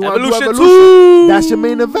 Money. You wanna do Evolution Evolution? 2. That's your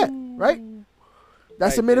main event, right?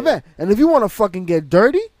 That's the Right main there. event. And if you want to fucking get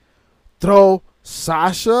dirty, throw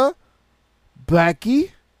Sasha,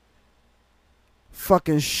 Becky,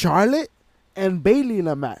 fucking Charlotte, and Bailey in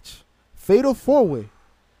a match. Fatal 4-way.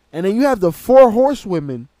 And then you have the 4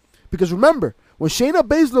 horsewomen. Because remember, when Shayna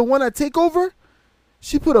Baszler won at TakeOver,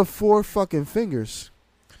 she put up 4 fucking fingers.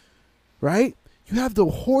 Right? You have the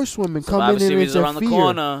horsewomen come Survivor in and Series around the interfere.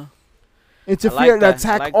 corner. Interfere I like and that.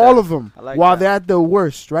 attack I like all that. of them I like while that. they're at their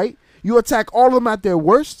worst, right? You attack all of them at their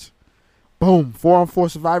worst. Boom.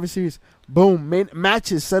 4-on-4 Survivor Series. Boom. Main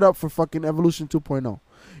matches set up for fucking Evolution 2.0.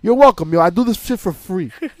 You're welcome, yo. I do this shit for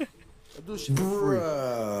free. I do this shit for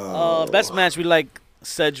free. Best match we like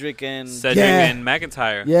Cedric and Cedric Yeah. and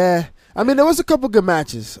McIntyre. Yeah. I mean, there was a couple good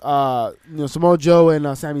matches. Samoa Joe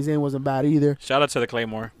and Sami Zayn wasn't bad either. Shout out to the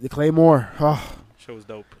Claymore. The Claymore. Oh. Show was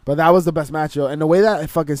dope. But that was the best match, yo. And the way that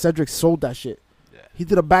fucking Cedric sold that shit. Yeah. He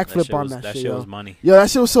did a backflip on that That shit, shit yo. was money. Yo, that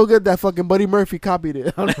shit was so good that fucking Buddy Murphy copied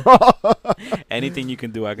it. Anything you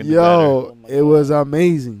can do, I can do Yo, my it God. was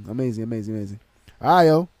amazing. Amazing. All right,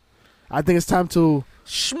 yo. I think it's time to...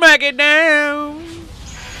 smack it down.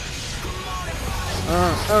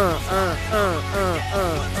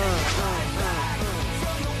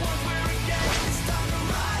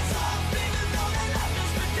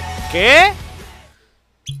 ¿Qué?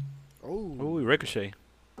 Oh. better. Ooh, Ricochet.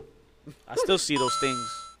 I still see those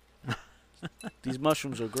things. These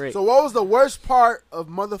mushrooms are great. So what was the worst part of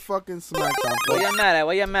motherfucking SmackDown? What folks? you mad at?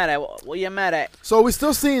 What you mad at? What you mad at? So we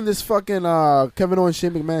still seeing this fucking Kevin Owens,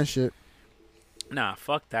 Shane McMahon shit. Nah,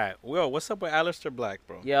 fuck that. Yo, what's up with Aleister Black,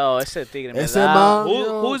 bro? Yo, ese tigre me Ese da. man- Who,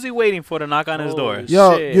 yo. who is he waiting for to knock on his door? Holy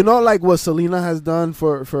Yo, shit. you know like what Selena has done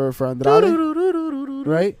for Andrade,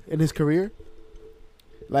 right? In his career?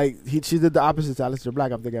 Like she did the opposite to Aleister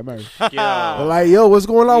Black after they got married. Yo. Like, yo, what's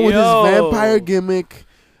going on with Yo. his vampire gimmick?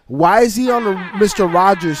 Why is he on the Mr.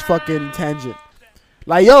 Rogers fucking tangent?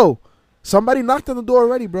 Like, yo, somebody knocked on the door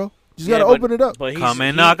already, bro. Just Yeah, gotta but- open it up. But Come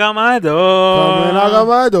and knock on my door. Come and knock on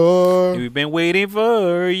my door. We've been waiting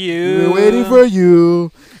for you. We're waiting for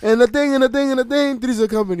you. And the thing, three's a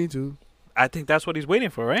company too. I think that's what he's waiting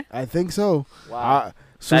for, right? I think so. Wow.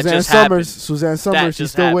 Suzanne just Summers. happened. Suzanne Summers. She's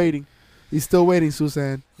just still happened. waiting. He's still waiting,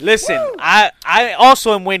 Suzanne. Listen, I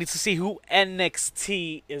also am waiting to see who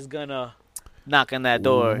NXT is gonna knock on that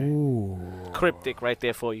door. Cryptic right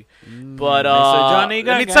there for you. But Mr. Johnny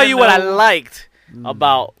let me tell you what I Gargano. liked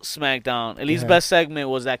about SmackDown. At least Yeah. best segment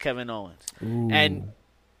was that Kevin Owens. And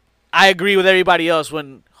I agree with everybody else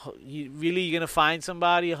when you're gonna find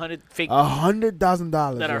somebody fake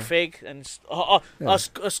 $100,000 that yo. are fake and a Yeah.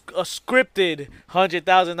 scripted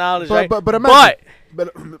 $100,000, But- right? but imagine-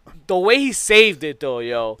 But the way he saved it though,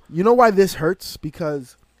 yo. you know why this hurts?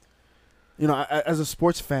 Because, you know, as a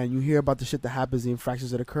sports fan, you hear about the shit that happens, the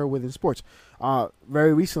infractions that occur within sports.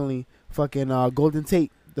 Very recently, fucking Golden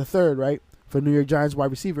Tate the third, right, for New York Giants wide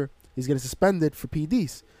receiver, he's getting suspended for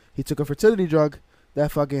PDs. He took a fertility drug that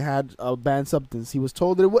fucking had a banned substance. He was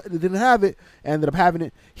told that it didn't have it, ended up having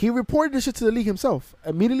it. He reported this shit to the league himself.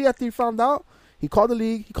 Immediately after he found out, he called the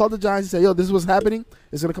league, he called the Giants, he said, yo, this is what's happening.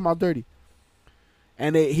 It's going to come out dirty.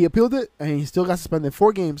 And he appealed it, and he still got suspended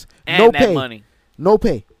 4 games. And No that pay. money. No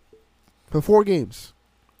pay. For 4 games.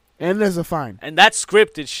 And there's a fine. And that's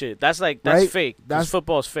scripted shit. That's Right? fake. That's-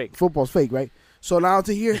 Football's fake. Football's fake, right? So now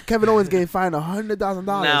to hear Kevin Owens getting fined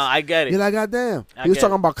 $100,000. Now I get it. You're like, goddamn. I He was get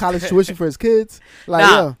talking it. about college tuition for his kids. Like,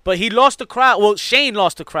 Nah, but he lost the crowd. Well, Shane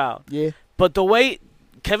lost the crowd. yeah. But the way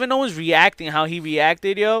Kevin Owens reacting, how he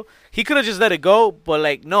reacted, yo, he could have just let it go. But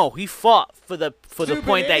like, no, he fought for the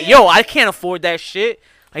point that I can't afford that shit.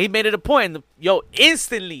 Like, he made it a point. And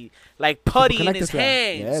instantly, like putty in connected his to that.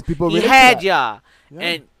 hands. Yeah, people he relate to had that. y'all, Yeah.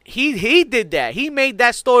 and he did that. He made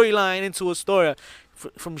that storyline into a story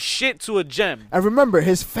from shit to a gem. And remember,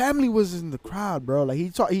 his family was in the crowd, bro. Like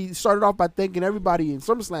he started off by thanking everybody in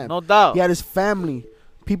SummerSlam. No doubt. He had his family,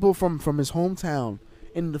 people from his hometown,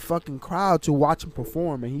 in the fucking crowd to watch him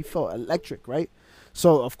perform, and he felt electric, right?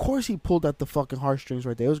 So of course he pulled at the fucking heartstrings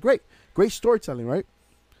right there. It was great storytelling, right?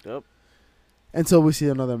 Yep. Until we see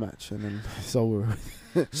another match, and then so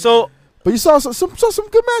we're. So But you saw some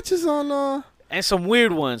good matches on. and some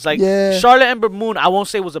weird ones like Yeah. Charlotte Ember Moon. I won't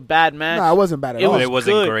say was a bad match. Nah, it wasn't bad at It all. But was it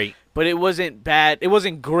wasn't good. great. But it wasn't bad. It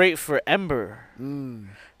wasn't great for Ember.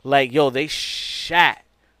 Like, yo, they shat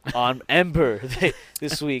on Ember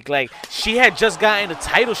this week. Like, she had just gotten a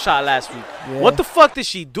title shot last week. Yeah. What the fuck did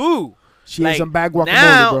she do? She like, had some bag guacamole,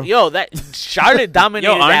 now, bro. yo, that Charlotte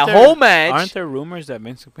dominated Yo, that whole match. Aren't there rumors that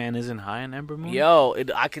Vince McMahon isn't high on Ember Moon? Yo,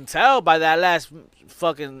 I can tell by that last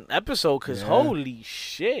fucking episode, because Yeah. holy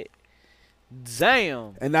shit.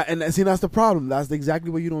 Damn. And see, that's the problem. That's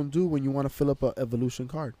exactly what you don't do when you want to fill up a Evolution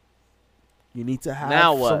card. You need to have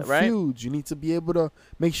Now what, some right? feuds. You need to be able to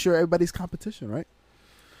make sure everybody's competition, right?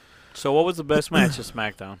 So what was the best match of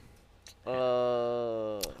SmackDown?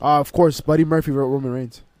 Of course, Buddy Murphy wrote Roman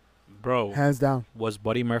Reigns, Bro, hands down. was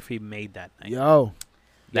Buddy Murphy made that night? Yo,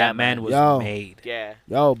 Yeah, That man was Yo. made. Yeah.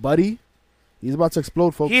 Buddy, he's about to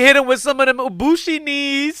explode, folks. He hit him with some of them Ibushi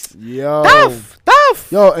knees. Yo,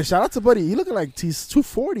 Tough. yo, and shout out to Buddy. He looking like he's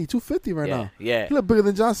 240, 250 right Yeah, now. yeah. He look bigger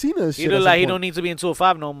than John Cena. and He shit look at like some he point. don't need to be in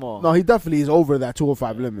 205 no more. No, he definitely is over that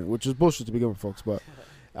 205 limit, which is bullshit to begin with, folks. But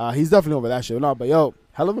he's definitely over that shit. No, but yo,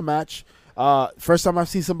 hell of a match. First time I've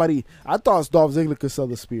seen somebody, I thought Dolph Ziggler could sell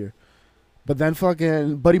the spear, but then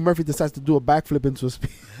fucking Buddy Murphy decides to do a backflip into a spear.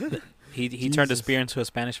 He turned the Jesus. spear into a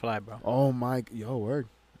Spanish fly, bro. Oh my, yo, word.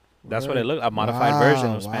 That's Word. what it looked. A modified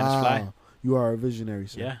version of Spanish fly. You are a visionary,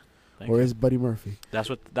 sir. Yeah. Thank Or you. is Buddy Murphy? That's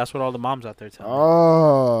what all the moms out there tell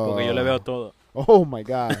me. Porque yo le veo Oh, todo. oh my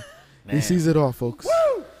God. He Man. sees it all, folks.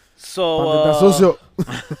 So, Pantentazoso.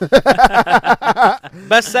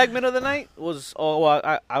 best segment of the night was,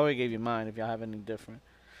 I already gave you mine if y'all have any different.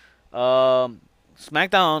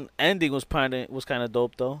 SmackDown ending was kind of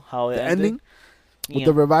dope, though. How it The ended. ending with Yeah.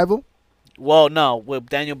 the revival. Well, no, with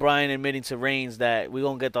Daniel Bryan admitting to Reigns that we're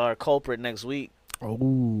going to get our culprit next week.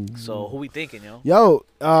 Oh. So, who we thinking, yo? Yo,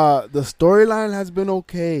 the storyline has been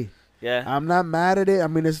okay. Yeah. I'm not mad at it. I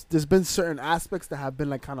mean, there's been certain aspects that have been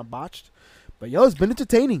like kind of botched, but yo, it's been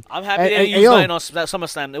entertaining. I'm happy And- they and- didn't and use yo. nothing on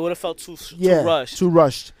SummerSlam. It would have felt too rushed. Too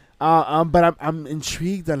rushed. But I'm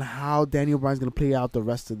intrigued on how Daniel Bryan's gonna play out the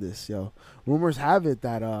rest of this. Yo, rumors have it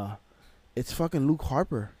that it's fucking Luke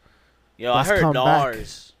Harper. Yo, I Let's heard come back.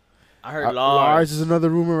 Lars. I heard Lars is another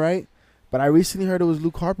rumor, right? But I recently heard it was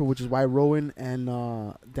Luke Harper, which is why Rowan and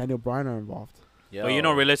Daniel Bryan are involved. Yo. But you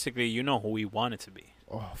know, realistically, you know who we want it to be.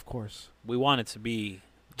 Oh, of course, We want it to be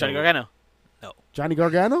Johnny the- Gargano. Johnny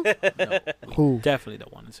Gargano. No, Who? definitely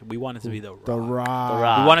don't want it to. We want it to be the Rock. The Rock. The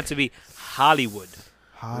Rock. We want it to be Hollywood.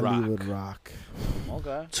 Hollywood Rock.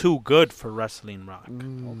 Okay. Too good for wrestling Rock.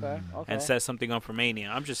 Okay. And set something up for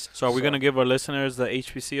Mania. So are we gonna give our listeners the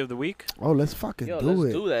HPC of the week? Oh, let's fucking Yo, do let's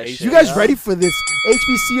it. do that shit. You guys yo. ready for this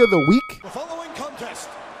HBC of the week? The following contest,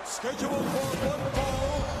 scheduled for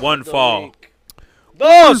One fall.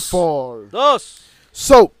 Dos. Fall. Dos.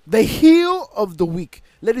 So, the heel of the week.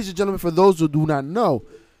 Ladies and gentlemen, for those who do not know,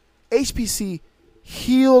 HPC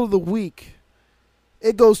heel of the week,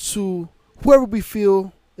 it goes to whoever we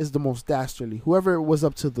feel is the most dastardly. Whoever was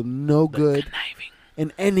up to the no good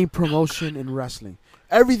in any promotion in wrestling.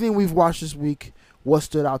 Everything we've watched this week, what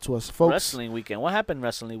stood out to us, folks. Wrestling weekend. What happened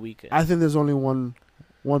wrestling weekend? I think there's only one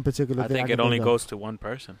particular I thing. think can it only of, goes to one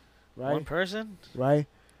person. right. One person? Right?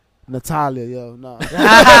 Natalia, yo, no.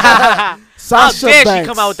 How Sasha dare Banks. she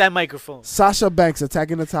come out with that microphone? Sasha Banks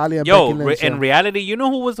attacking Natalia. And Yo, Becky Lynch, in yo. reality, you know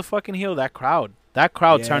who was the fucking heel? That crowd. That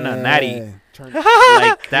crowd turned on Natty Turn-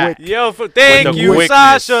 like that. Yo, thank the you, quickness.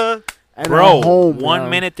 Sasha. and Bro, at home, one yo.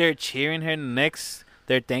 minute they're cheering her, next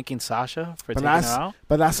they're thanking Sasha for But taking her that's out.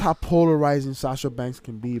 but that's how polarizing Sasha Banks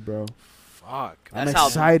can be, bro. Fuck. I'm That's how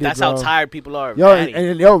excited, That's bro. how tired people are. of Yo, Natty.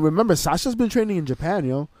 and yo, remember Sasha's been training in Japan,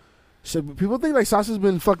 yo. So people think like Sasha's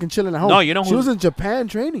been fucking chilling at home. No, you know she who- was in Japan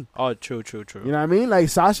training. Oh, true. You know what I mean? Like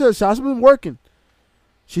Sasha's been working.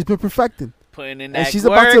 She's been perfecting, Putting in and that she's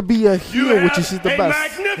work. about to be a You heel, which have is she's the a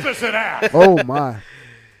best. magnificent ass. Oh my!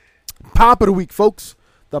 Pop of the week, folks.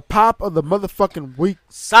 The pop of the motherfucking week.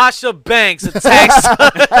 Sasha Banks attacks.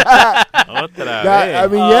 Otra I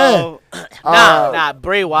vez. mean, yeah. Nah,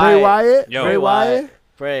 Bray Wyatt. Bray Wyatt. Yo. Bray Wyatt.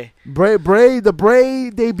 Bray. The Bray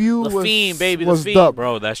debut The was Fiend, baby, the was Fiend. dope.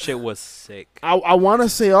 Bro, that shit was sick. I want to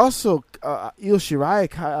say also Io Shirai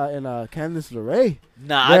and Candice LeRae.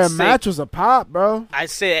 Nah, Their I'd say, match was a pop, bro. I'd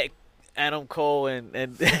say Adam Cole and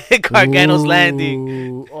Gargano's Landing.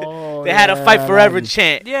 Ooh, oh, They had a fight forever Landing.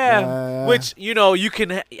 chant. Yeah. Which, you know, you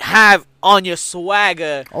can have on your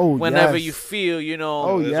swagger Oh, whenever yes. you feel, you know.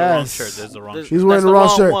 Oh, There's the wrong yes. shirt. There's the wrong There's- shirt. He's wearing That's the the wrong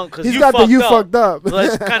wrong shirt. one, 'cause He's you got the fucked you up. fucked up. So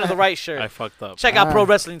that's kind of the right shirt. I fucked up. Check out Pro Ah.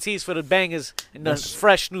 Wrestling Tees for the bangers and the Yes.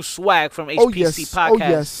 fresh new swag from HPC Oh yes. Podcast. Oh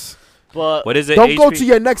yes. But What is it? Don't go HP? to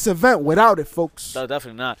your next event without it, folks. no,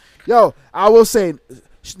 definitely not. Yo, I will say,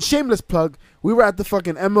 shameless plug. We were at the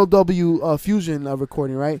fucking MLW Fusion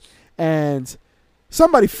recording, right? And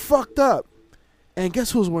somebody fucked up. And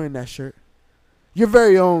guess who's wearing that shirt? Your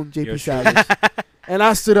very own JP Your Savage. And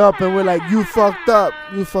I stood up and we're like, "You fucked up.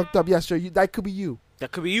 You fucked up." Yes, sir. That could be you.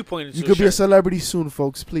 That could be you pointing to You a could be a shirt. celebrity soon,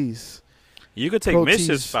 folks. Please. You could take Pro Mish's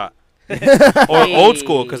tees. spot. Or old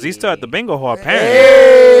school, because he's still at the bingo hall, apparently.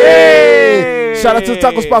 Hey! Shout out to the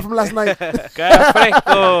taco spot from last night. Cara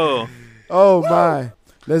fresco. Oh my.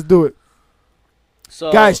 Let's do it.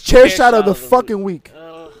 So, Guys, chair shot of the fucking week.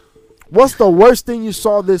 What's the worst thing you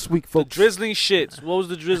saw this week, The folks? drizzling shits. What was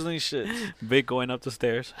the drizzling shits? Vic going up the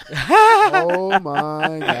stairs. Oh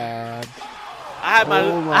my god.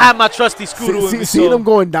 I had my trusty scooter with me. Seeing So, them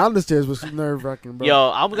going down the stairs was nerve wracking, bro.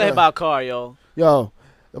 yo, I'm gonna Yeah. hit by a car, yo. Yo,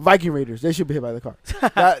 the Viking Raiders, they should be hit by the car.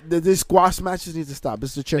 These squash matches need to stop.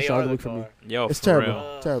 It's the chair They shot are of the the week for me. car. Yo, It's for terrible.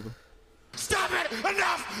 real. Terrible. Stop it!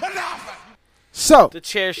 Enough! So, The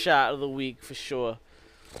chair shot of the week for sure.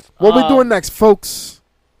 what we doing next, folks?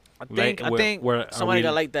 I think Are somebody we-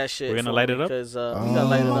 gotta light that shit. we're gonna for light me, it up? because we gotta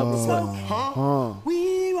light it up. As well.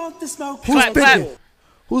 We want the smoke. Who's Clap, clap. thinking?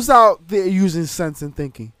 Who's out there using sense and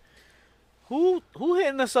thinking? Who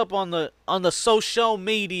hitting us up on the social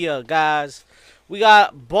media, guys? We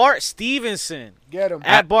got Bart Stevenson. Get him.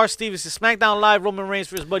 At Bart Stevenson, SmackDown Live, Roman Reigns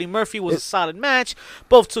versus Buddy Murphy was a solid match.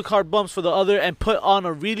 Both took hard bumps for the other and put on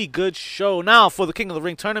a really good show. Now, for the King of the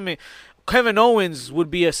Ring tournament, Kevin Owens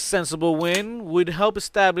would be a sensible win, would help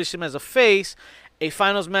establish him as a face. A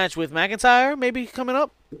finals match with McIntyre maybe coming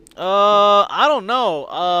up. I don't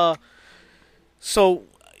know. So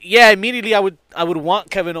yeah, immediately I would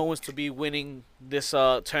want Kevin Owens to be winning this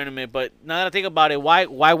tournament, but now that I think about it, why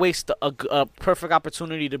waste a perfect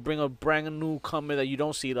opportunity to bring a brand new comer that you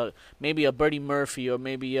don't see, like maybe a Birdie Murphy or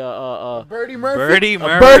maybe Birdie Murphy. Birdie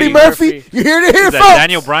Murphy. Birdie Murphy. Murphy. You hear it here, Is that folks?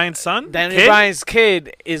 Daniel Bryan's son? Daniel Kid? Bryan's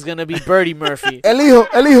kid is gonna be Birdie Murphy, El hijo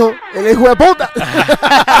de puta.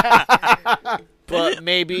 but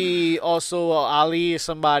maybe also Ali or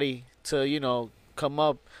somebody to come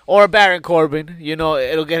up, or Baron Corbin.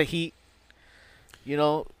 It'll get a heat.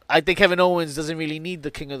 I think Kevin Owens doesn't really need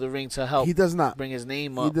the King of the Ring to help He does not. bring his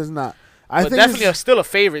name He up. does not. I But think definitely it's- still a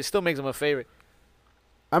favorite. Still makes him a favorite.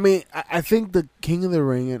 I mean, I think the King of the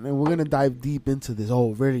Ring, and we're gonna dive deep into this.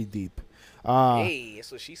 Oh, really deep. Hey,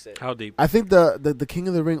 that's what she said. How deep? I think the King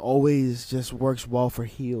of the Ring always just works well for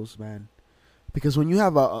heels, man. Because when you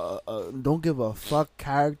have a don't give a fuck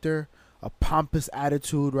character, a pompous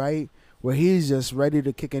attitude, right, where he's just ready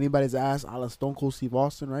to kick anybody's ass, a la Stone Cold Steve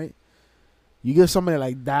Austin, right? You give somebody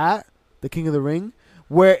like that, the King of the Ring,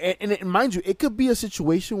 where and mind you, it could be a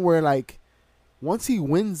situation where like once he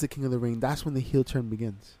wins the King of the Ring, that's when the heel turn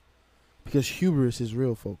begins, because hubris is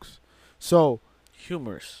real, folks. So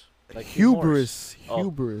Humorous. Like hubris.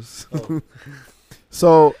 Oh.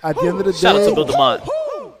 So at the end of the Shout out to Bill day,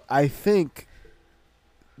 DeMott. I think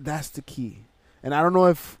that's the key. And I don't know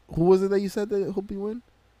if who was it that you said that hope he win?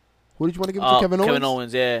 Who did you want to give it to? Kevin Owens. Kevin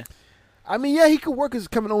Owens, yeah. I mean, yeah, he could work as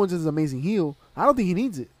Kevin Owens is an amazing heel. I don't think he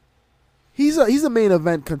needs it. He's a main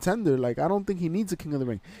event contender. Like I don't think he needs a King of the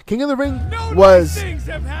Ring. King of the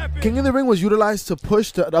Ring was utilized to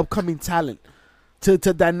push the upcoming talent to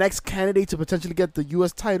that next candidate to potentially get the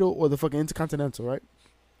U.S. title or the fucking Intercontinental, right?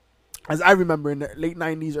 As I remember in the late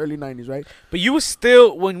 90s, early 90s, right? But you were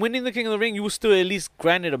still, when winning the King of the Ring, you were still at least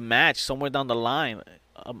granted a match somewhere down the line,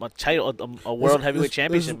 a title, a World Heavyweight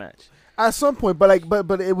Championship match. At some point, but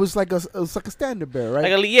it was like a standard bearer,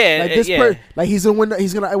 right? Like he's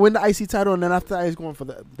gonna win the IC title, and then after that he's going for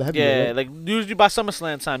the heavyweight. yeah, right? like usually by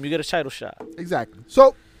SummerSlam time, you get a title shot. Exactly.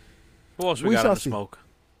 So Who else We we got shall in the see. smoke?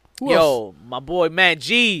 who else? Yo, my boy Matt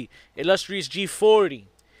G, illustrious G40.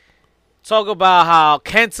 Talk about how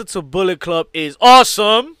Kenta to Bullet Club is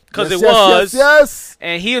awesome, because Yes, it yes, was. yes.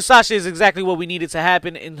 And Hio Sasha is exactly what we needed to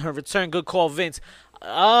happen in her return. Good call, Vince.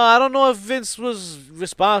 I don't know if Vince was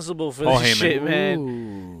responsible for Paul this Heyman. shit, man.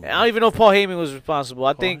 Ooh. I don't even know if Paul Heyman was responsible.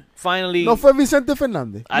 I think finally, No, for Vicente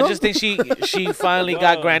Fernandez. I No? just think she finally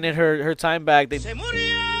got granted her time back.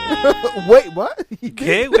 Wait, what? He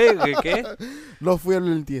did? ¿Qué? No fui al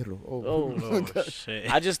entierro. Oh, Oh,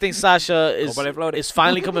 shit. I just think Sasha Cómpale flores. is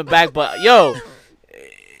finally coming back. But yo,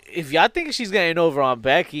 if y'all think she's getting over on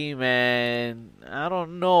Becky, man, I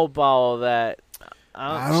don't know about all that.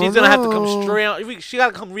 She's gonna have to come straight on. She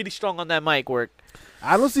gotta come really strong on that mic work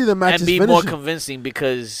I don't see the match and be finishing. more convincing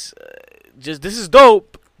because just this is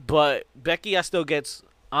dope. But Becky, I still gets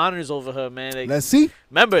honors over her, man. Like, Let's see.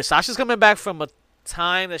 remember, Sasha's coming back from a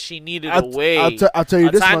time that she needed I'll away. I'll tell you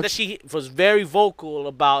A this time much. that she was very vocal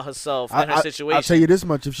about herself and her situation. I'll tell you this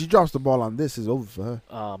much. If she drops the ball on this, it's over for her.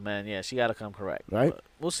 Oh man, yeah, she gotta come correct. Right? But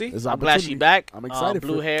we'll see. There's I'm glad she opportunity. back. I'm excited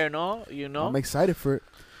Blue for it. hair and all, you know. I'm excited for it.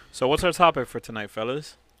 So what's our topic for tonight,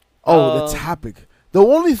 fellas? Oh, the topic. The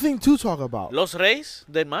only thing to talk about. Los Reyes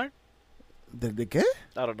del Mar. ¿De qué?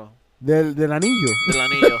 I don't know. Del anillo. Del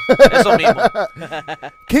Anillo. Eso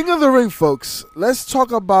mismo. King of the Ring, folks. Let's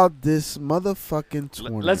talk about this motherfucking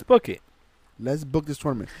tournament. Let's book it. Let's book this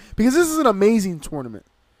tournament. Because this is an amazing tournament.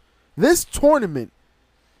 This tournament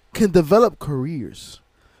can develop careers.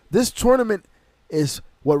 This tournament is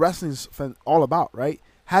what wrestling's all about, right?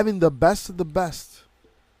 Having the best of the best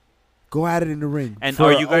go at it in the ring. And for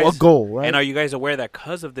are you guys a goal, right? And are you guys aware that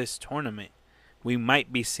because of this tournament, we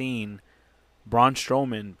might be seeing Braun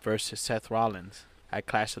Strowman versus Seth Rollins at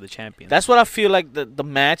Clash of the Champions? That's what I feel like the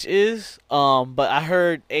match is. But I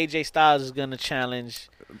heard AJ Styles is gonna challenge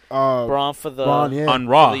Braun for the Braun, yeah. on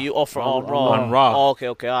Raw. for the offer on On Raw. On Raw. Oh, okay,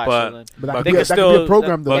 all right. But- so then. But But that, they could, could that could be a still-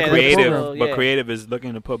 program, though. But Yeah, That could be a creative, program. yeah. but creative is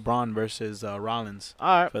looking to put Braun versus Rollins.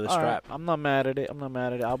 All right, for the all right. strap. I'm not mad at it.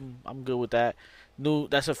 I'm good with that.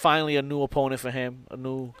 Finally a new opponent for him. A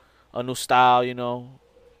new style, you know,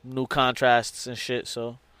 new contrasts and shit.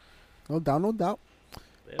 So No doubt, no doubt.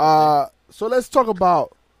 yeah, So let's talk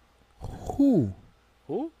about who.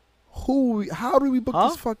 How do we book Huh?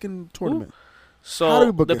 this fucking tournament? so how do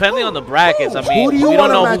we book it? depending on the brackets, I Who mean, do you we don't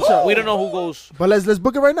wanna know match up? we don't know who goes. But let's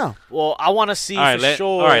book it right now. Well, I want to see All right, for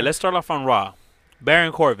sure. all right. Let's start off on Raw.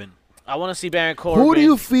 Baron Corbin. I want to see Baron Corbin. Who do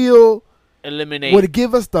you feel eliminate? would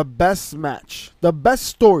give us the best match, the best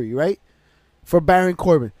story, right? For Baron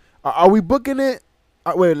Corbin, are we booking it?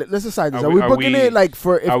 Wait, let's decide this. Are we booking it like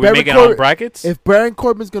for if Are we Baron making it on Corbin, brackets? if Baron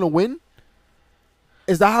Corbin's gonna win?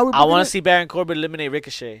 Is that how we? I want to to see Baron Corbin eliminate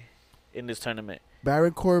Ricochet in this tournament.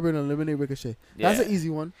 Baron Corbin eliminate Ricochet. That's Yeah. an easy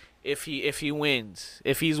one. If he wins,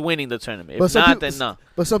 if he's winning the tournament. But If some not, people- then no.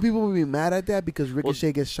 But some people will be mad at that because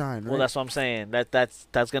Ricochet gets shine, right? Well, that's what I'm saying.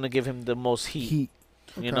 That's gonna give him the most heat. Heat.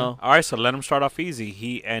 You Okay. know. All right, so let him start off easy.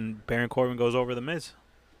 He and Baron Corbin goes over the Miz.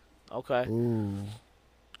 Okay. Ooh.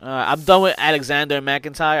 I'm done with Alexander and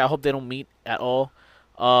McIntyre. I hope they don't meet at all.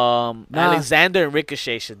 Alexander and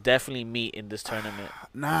Ricochet should definitely meet in this tournament.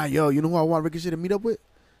 Nah, yo, you know who I want Ricochet to meet up with?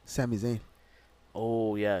 Sami Zayn.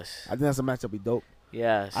 Oh yes, I think that's a match that'll be dope.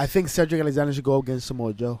 yes. I think Cedric Alexander should go against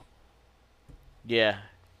Samoa Joe. Yeah.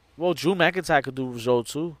 Well, Drew McIntyre could do Joe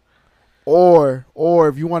too. Or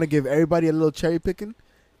if you want to give everybody a little cherry picking,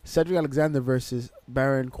 Cedric Alexander versus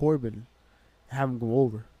Baron Corbin, have him go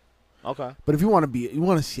over. Okay. But if you want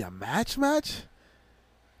to see a match,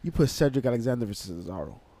 you put Cedric Alexander versus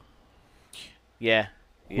Cesaro. Yeah.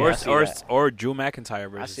 Yeah, I see that. or Drew McIntyre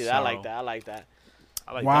versus I see that. I like Cesaro. that. I like that.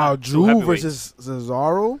 I like Wow, that. Two Drew heavyweights. versus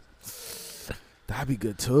Cesaro, that'd be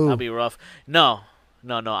good too. That'll be rough. No.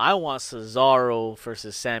 I want Cesaro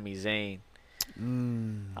versus Sami Zayn.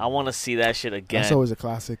 I want to see that shit again. That's always a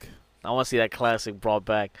classic. I want to see that classic brought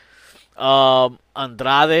back.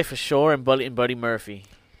 Andrade for sure and Buddy Murphy.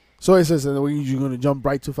 So it says, you're gonna jump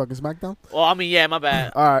right to fucking SmackDown? Well, I mean, yeah, my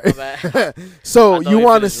bad. All right. My bad. So I thought you we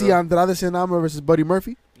want to finished, see bro. Andrade Cien versus Buddy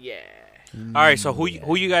Murphy? Yeah. All right, so who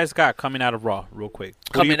you guys got coming out of Raw, real quick?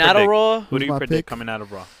 Who do you Coming out of predict? Raw, Who do Who's you my predict pick? coming out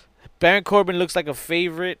of Raw? Baron Corbin looks like a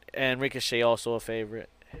favorite, and Ricochet also a favorite.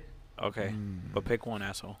 Okay, but pick one,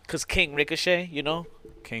 asshole. Cause King Ricochet, you know.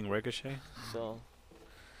 King Ricochet. So,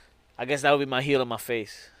 I guess that would be my heel in my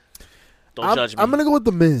face. Don't judge me. I'm gonna go with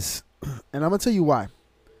the Miz, and I'm gonna tell you why.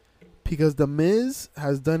 Because the Miz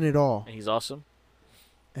has done it all, And he's awesome.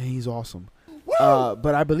 and he's awesome.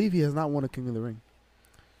 But I believe he has not won a King of the Ring.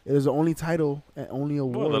 It is the only title and only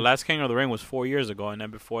award. Well, the last King of the Ring was 4 years ago, and then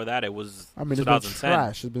before that it was I mean, it's been 2010.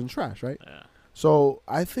 trash. It's been trash, right? Yeah. So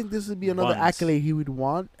I think this would be another Once. accolade he would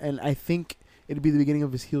want, and I think it'd be the beginning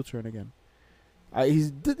of his heel turn again. He's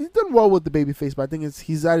done well with the babyface, but I think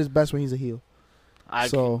he's at his best when he's a heel.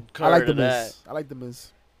 concur I like the to that. Miz. I like the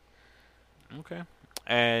Miz. Okay.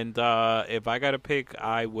 And if I got to pick,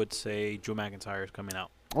 I would say Drew McIntyre is coming out.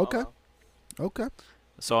 Okay, okay.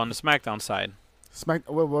 So on the SmackDown side.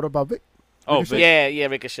 What about Vic? Oh, Ricochet? Yeah,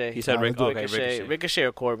 Ricochet. He said Alright, Rick. let's do Okay, Ricochet. Ricochet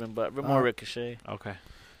or Corbin, but more Ricochet. Okay.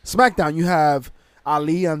 SmackDown, you have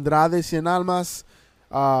Ali, Andrade, Cien Almas,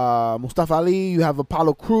 Mustafa Ali. You have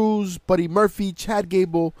Apollo Cruz, Buddy Murphy, Chad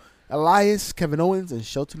Gable, Elias, Kevin Owens, and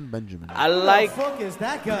Shelton Benjamin. I like Who the fuck is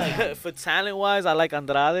that guy? for talent wise, I like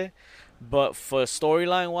Andrade, but for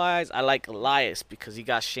storyline wise, I like Elias because he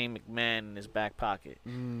got Shane McMahon in his back pocket.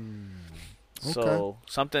 So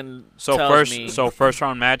something So tells me, first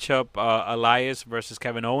round matchup, Elias versus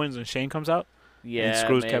Kevin Owens, and Shane comes out yeah, and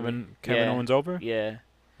screws maybe. Kevin Yeah. Owens over, Yeah,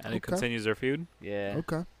 and it Okay. continues their feud. yeah.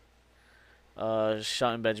 Okay.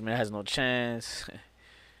 Shelton Benjamin has no chance.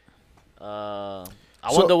 I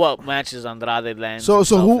So- wonder what matches Andrade lands. So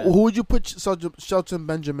himself who in. would you put Shelton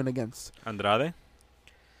Benjamin against? Andrade.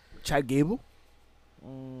 Chad Gable,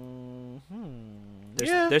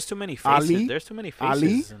 There's too many faces. Ali? There's too many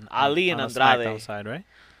Ali? faces. Ali and on Andrade. the SmackDown side, right?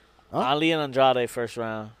 Huh? Ali and Andrade first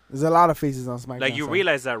round. there's a lot of faces on SmackDown. Like you side.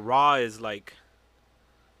 realize that Raw is like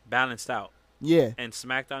balanced out, Yeah. and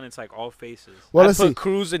SmackDown it's like all faces. Well, I let's put see.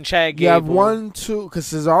 Cruz and Chad You Gable. have 1, 2, because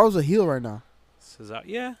Cesaro's a heel right now.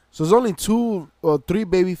 Yeah. So there's only 2 or 3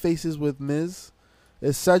 baby faces with Miz.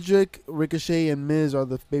 It's Cedric, Ricochet, and Miz are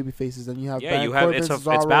the baby faces. Then you have Yeah, Baron you have Corbin, it's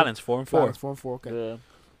Cesaro. balanced 4 and 4. Balance, 4 and 4. Okay. Yeah.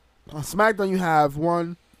 On SmackDown, you have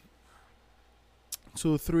 1,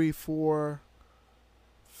 2, 3, 4,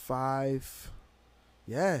 5.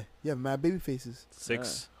 Yeah, you have mad baby faces,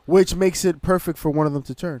 6. which makes it perfect for one of them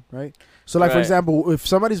to turn, right? So, like for Right. example, if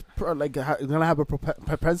somebody's gonna have a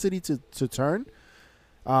propensity to turn,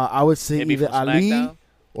 I would say Maybe either from Ali SmackDown?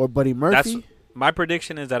 or Buddy Murphy. My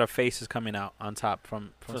prediction is that a face is coming out on top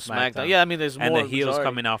from For SmackDown. SmackDown. Yeah, I mean, there's more. and the heels majority.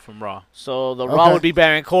 coming out from Raw. So the Okay. Raw would be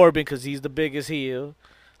Baron Corbin because he's the biggest heel,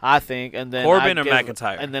 I think. And then Corbin I'd or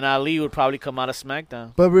McIntyre? And then Ali would probably come out of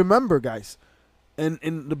SmackDown. But remember, guys, and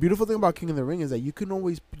the beautiful thing about King of the Ring is that you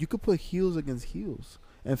could put heels against heels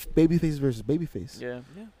and babyface versus babyface. Yeah.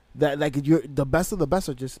 That like you're the best of the best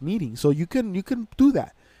are just meeting, so you can do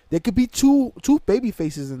that. There could be two baby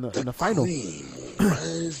faces in the final.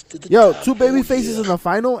 Yo, 2 baby faces in the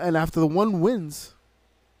final, and after the one wins,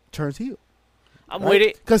 turns heel. I'm with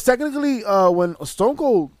it. Because technically, when Stone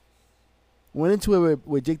Cold went into it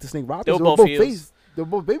with Jake the Snake Roberts, They were they were both both heels. They were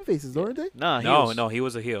both baby faces, weren't they? Nah, No, he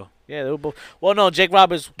was a heel. Yeah, they were both. Well, no, Jake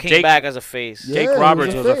Roberts came Jake- back as a face. Yeah, Jake he was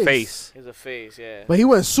Roberts a was a face. face. He's a face, yeah. But he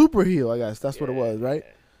went super heel, I guess. That's what it was, right?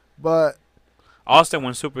 But Austin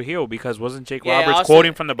went super heel because wasn't Jake Yeah, Roberts Austin-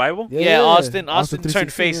 quoting from the Bible? Yeah, Austin turned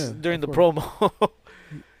 316, face yeah, during the of course. promo.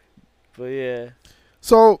 But yeah.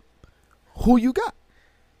 So, who you got?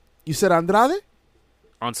 You said Andrade?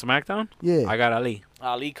 On SmackDown, Yeah. I got Ali.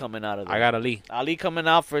 Ali coming out of there. I got Ali. Ali coming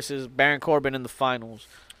out versus Baron Corbin in the finals.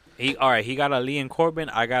 He got Ali and Corbin.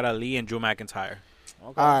 I got Ali and Drew McIntyre.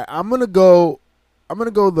 Okay. All right, I'm gonna go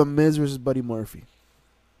The Miz versus Buddy Murphy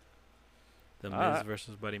The Miz Alright.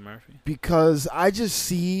 versus Buddy Murphy. because I just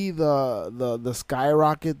see the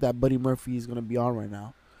skyrocket that Buddy Murphy is gonna be on right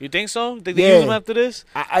now. You think so? Think Yeah. they use him after this?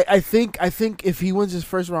 I think if he wins his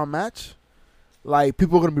first round match, like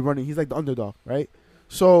people are gonna be running. He's like the underdog, right?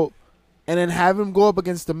 So, and then have him go up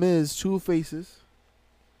against the Miz, 2 faces.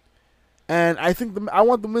 And I think I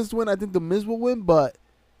want the Miz to win. I think the Miz will win, but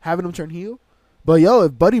having him turn heel. But yo,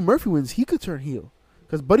 if Buddy Murphy wins, he could turn heel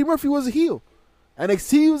because Buddy Murphy was a heel.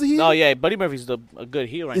 NXT was a heel. No, yeah, Buddy Murphy's a good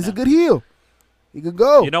heel right He's now. a good heel. He could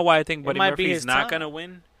go. You know why I think Buddy might be Murphy his is not time. gonna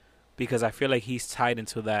win? Because I feel like he's tied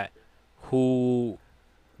into that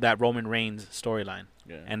Roman Reigns storyline,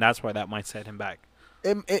 Yeah. and that's why that might set him back.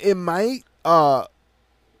 It might.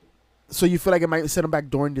 So you feel like it might set him back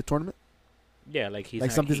during the tournament? Yeah, like he's Like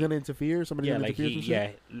not- something's he- gonna interfere. Somebody's Yeah, gonna like interfere. with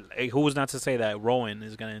some shit? like, who's not to say that Rowan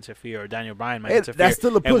is gonna interfere or Daniel Bryan might Hey, interfere, that's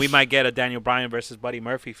still a and we push. might get a Daniel Bryan versus Buddy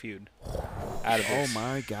Murphy feud out of Oh this.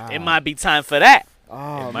 my god! It might be time for that.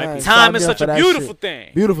 Oh, it might man. be. Sign Time me is up such for a that beautiful shit.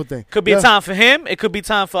 thing. Beautiful thing. Could be Yeah. a time for him. It could be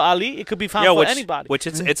time for Ali. It could be time for anybody. Which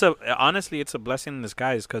it's honestly it's a blessing in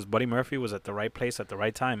disguise because Buddy Murphy was at the right place at the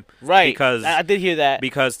right time. Right. Because I did hear that.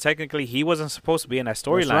 because technically he wasn't supposed to be in that That's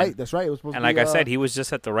storyline. right. That's right. It was supposed And to like be, I said, he was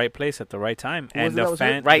just at the right place at the right time. Who was And it that the was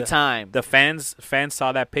hurt? Right time. the fans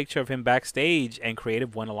saw that picture of him backstage, and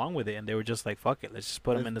creative went along with it, and they were just like, "Fuck it, let's just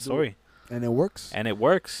put him Let's in the do story," and it works. and it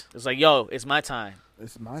works. It's like, yo, it's my time.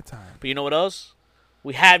 It's my time. But you know what else?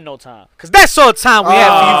 We have no time. Because that's all the time we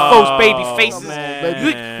have for you folks, baby faces.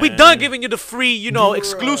 man. We done giving you the free,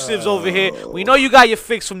 exclusives over here. We know you got your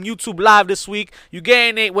fix from YouTube Live this week. You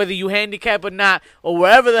getting it whether you handicap or not, or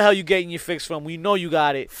wherever the hell you getting your fix from. We know you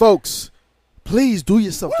got it. Folks, please do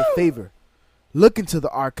yourself a favor. Look into the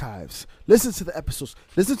archives. Listen to the episodes.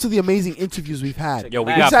 Listen to the amazing interviews we've had. Yo,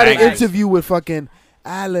 we We got just had an bangers. interview with fucking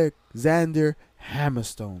Alexander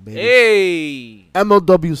Hammerstone, baby. Hey.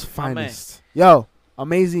 MLW's My man. finest. Yo,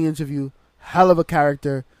 amazing interview. Hell of a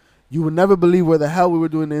character. You would never believe where the hell we were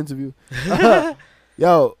doing the interview.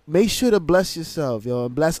 Yo, make sure to bless yourself, yo,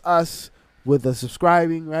 and bless us with the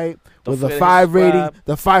subscribing, right? Don't With the forget to 5 rating, subscribe.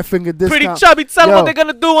 the 5-finger discount. Pretty chubby. Tell them Yo. what they're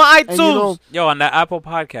gonna do on iTunes. And you know, Yo, on the Apple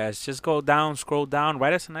Podcast, just go down, scroll down,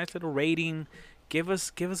 write us a nice little rating. Give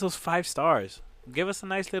us those 5 stars. Give us a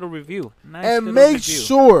nice little review. and make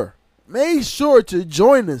sure to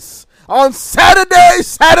join us on Saturday,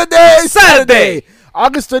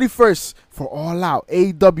 August 31st for All Out,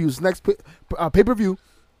 AEW's next pay-per-view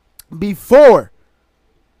before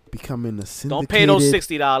becoming a syndicated. Don't pay those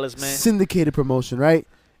 $60, man. Syndicated promotion, right?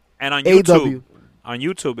 And on YouTube,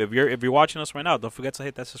 AEW. if you're watching us right now, don't forget to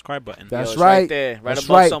hit that subscribe button. That's Yo, it's right. right there, right That's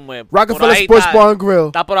above right. somewhere. Rockefeller Por ahí Sports está. Bar and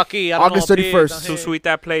Grill. Está por aquí. I don't August know, up here, 31st. down Too here. sweet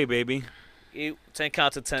that play, baby. 10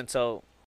 count to 10 toe.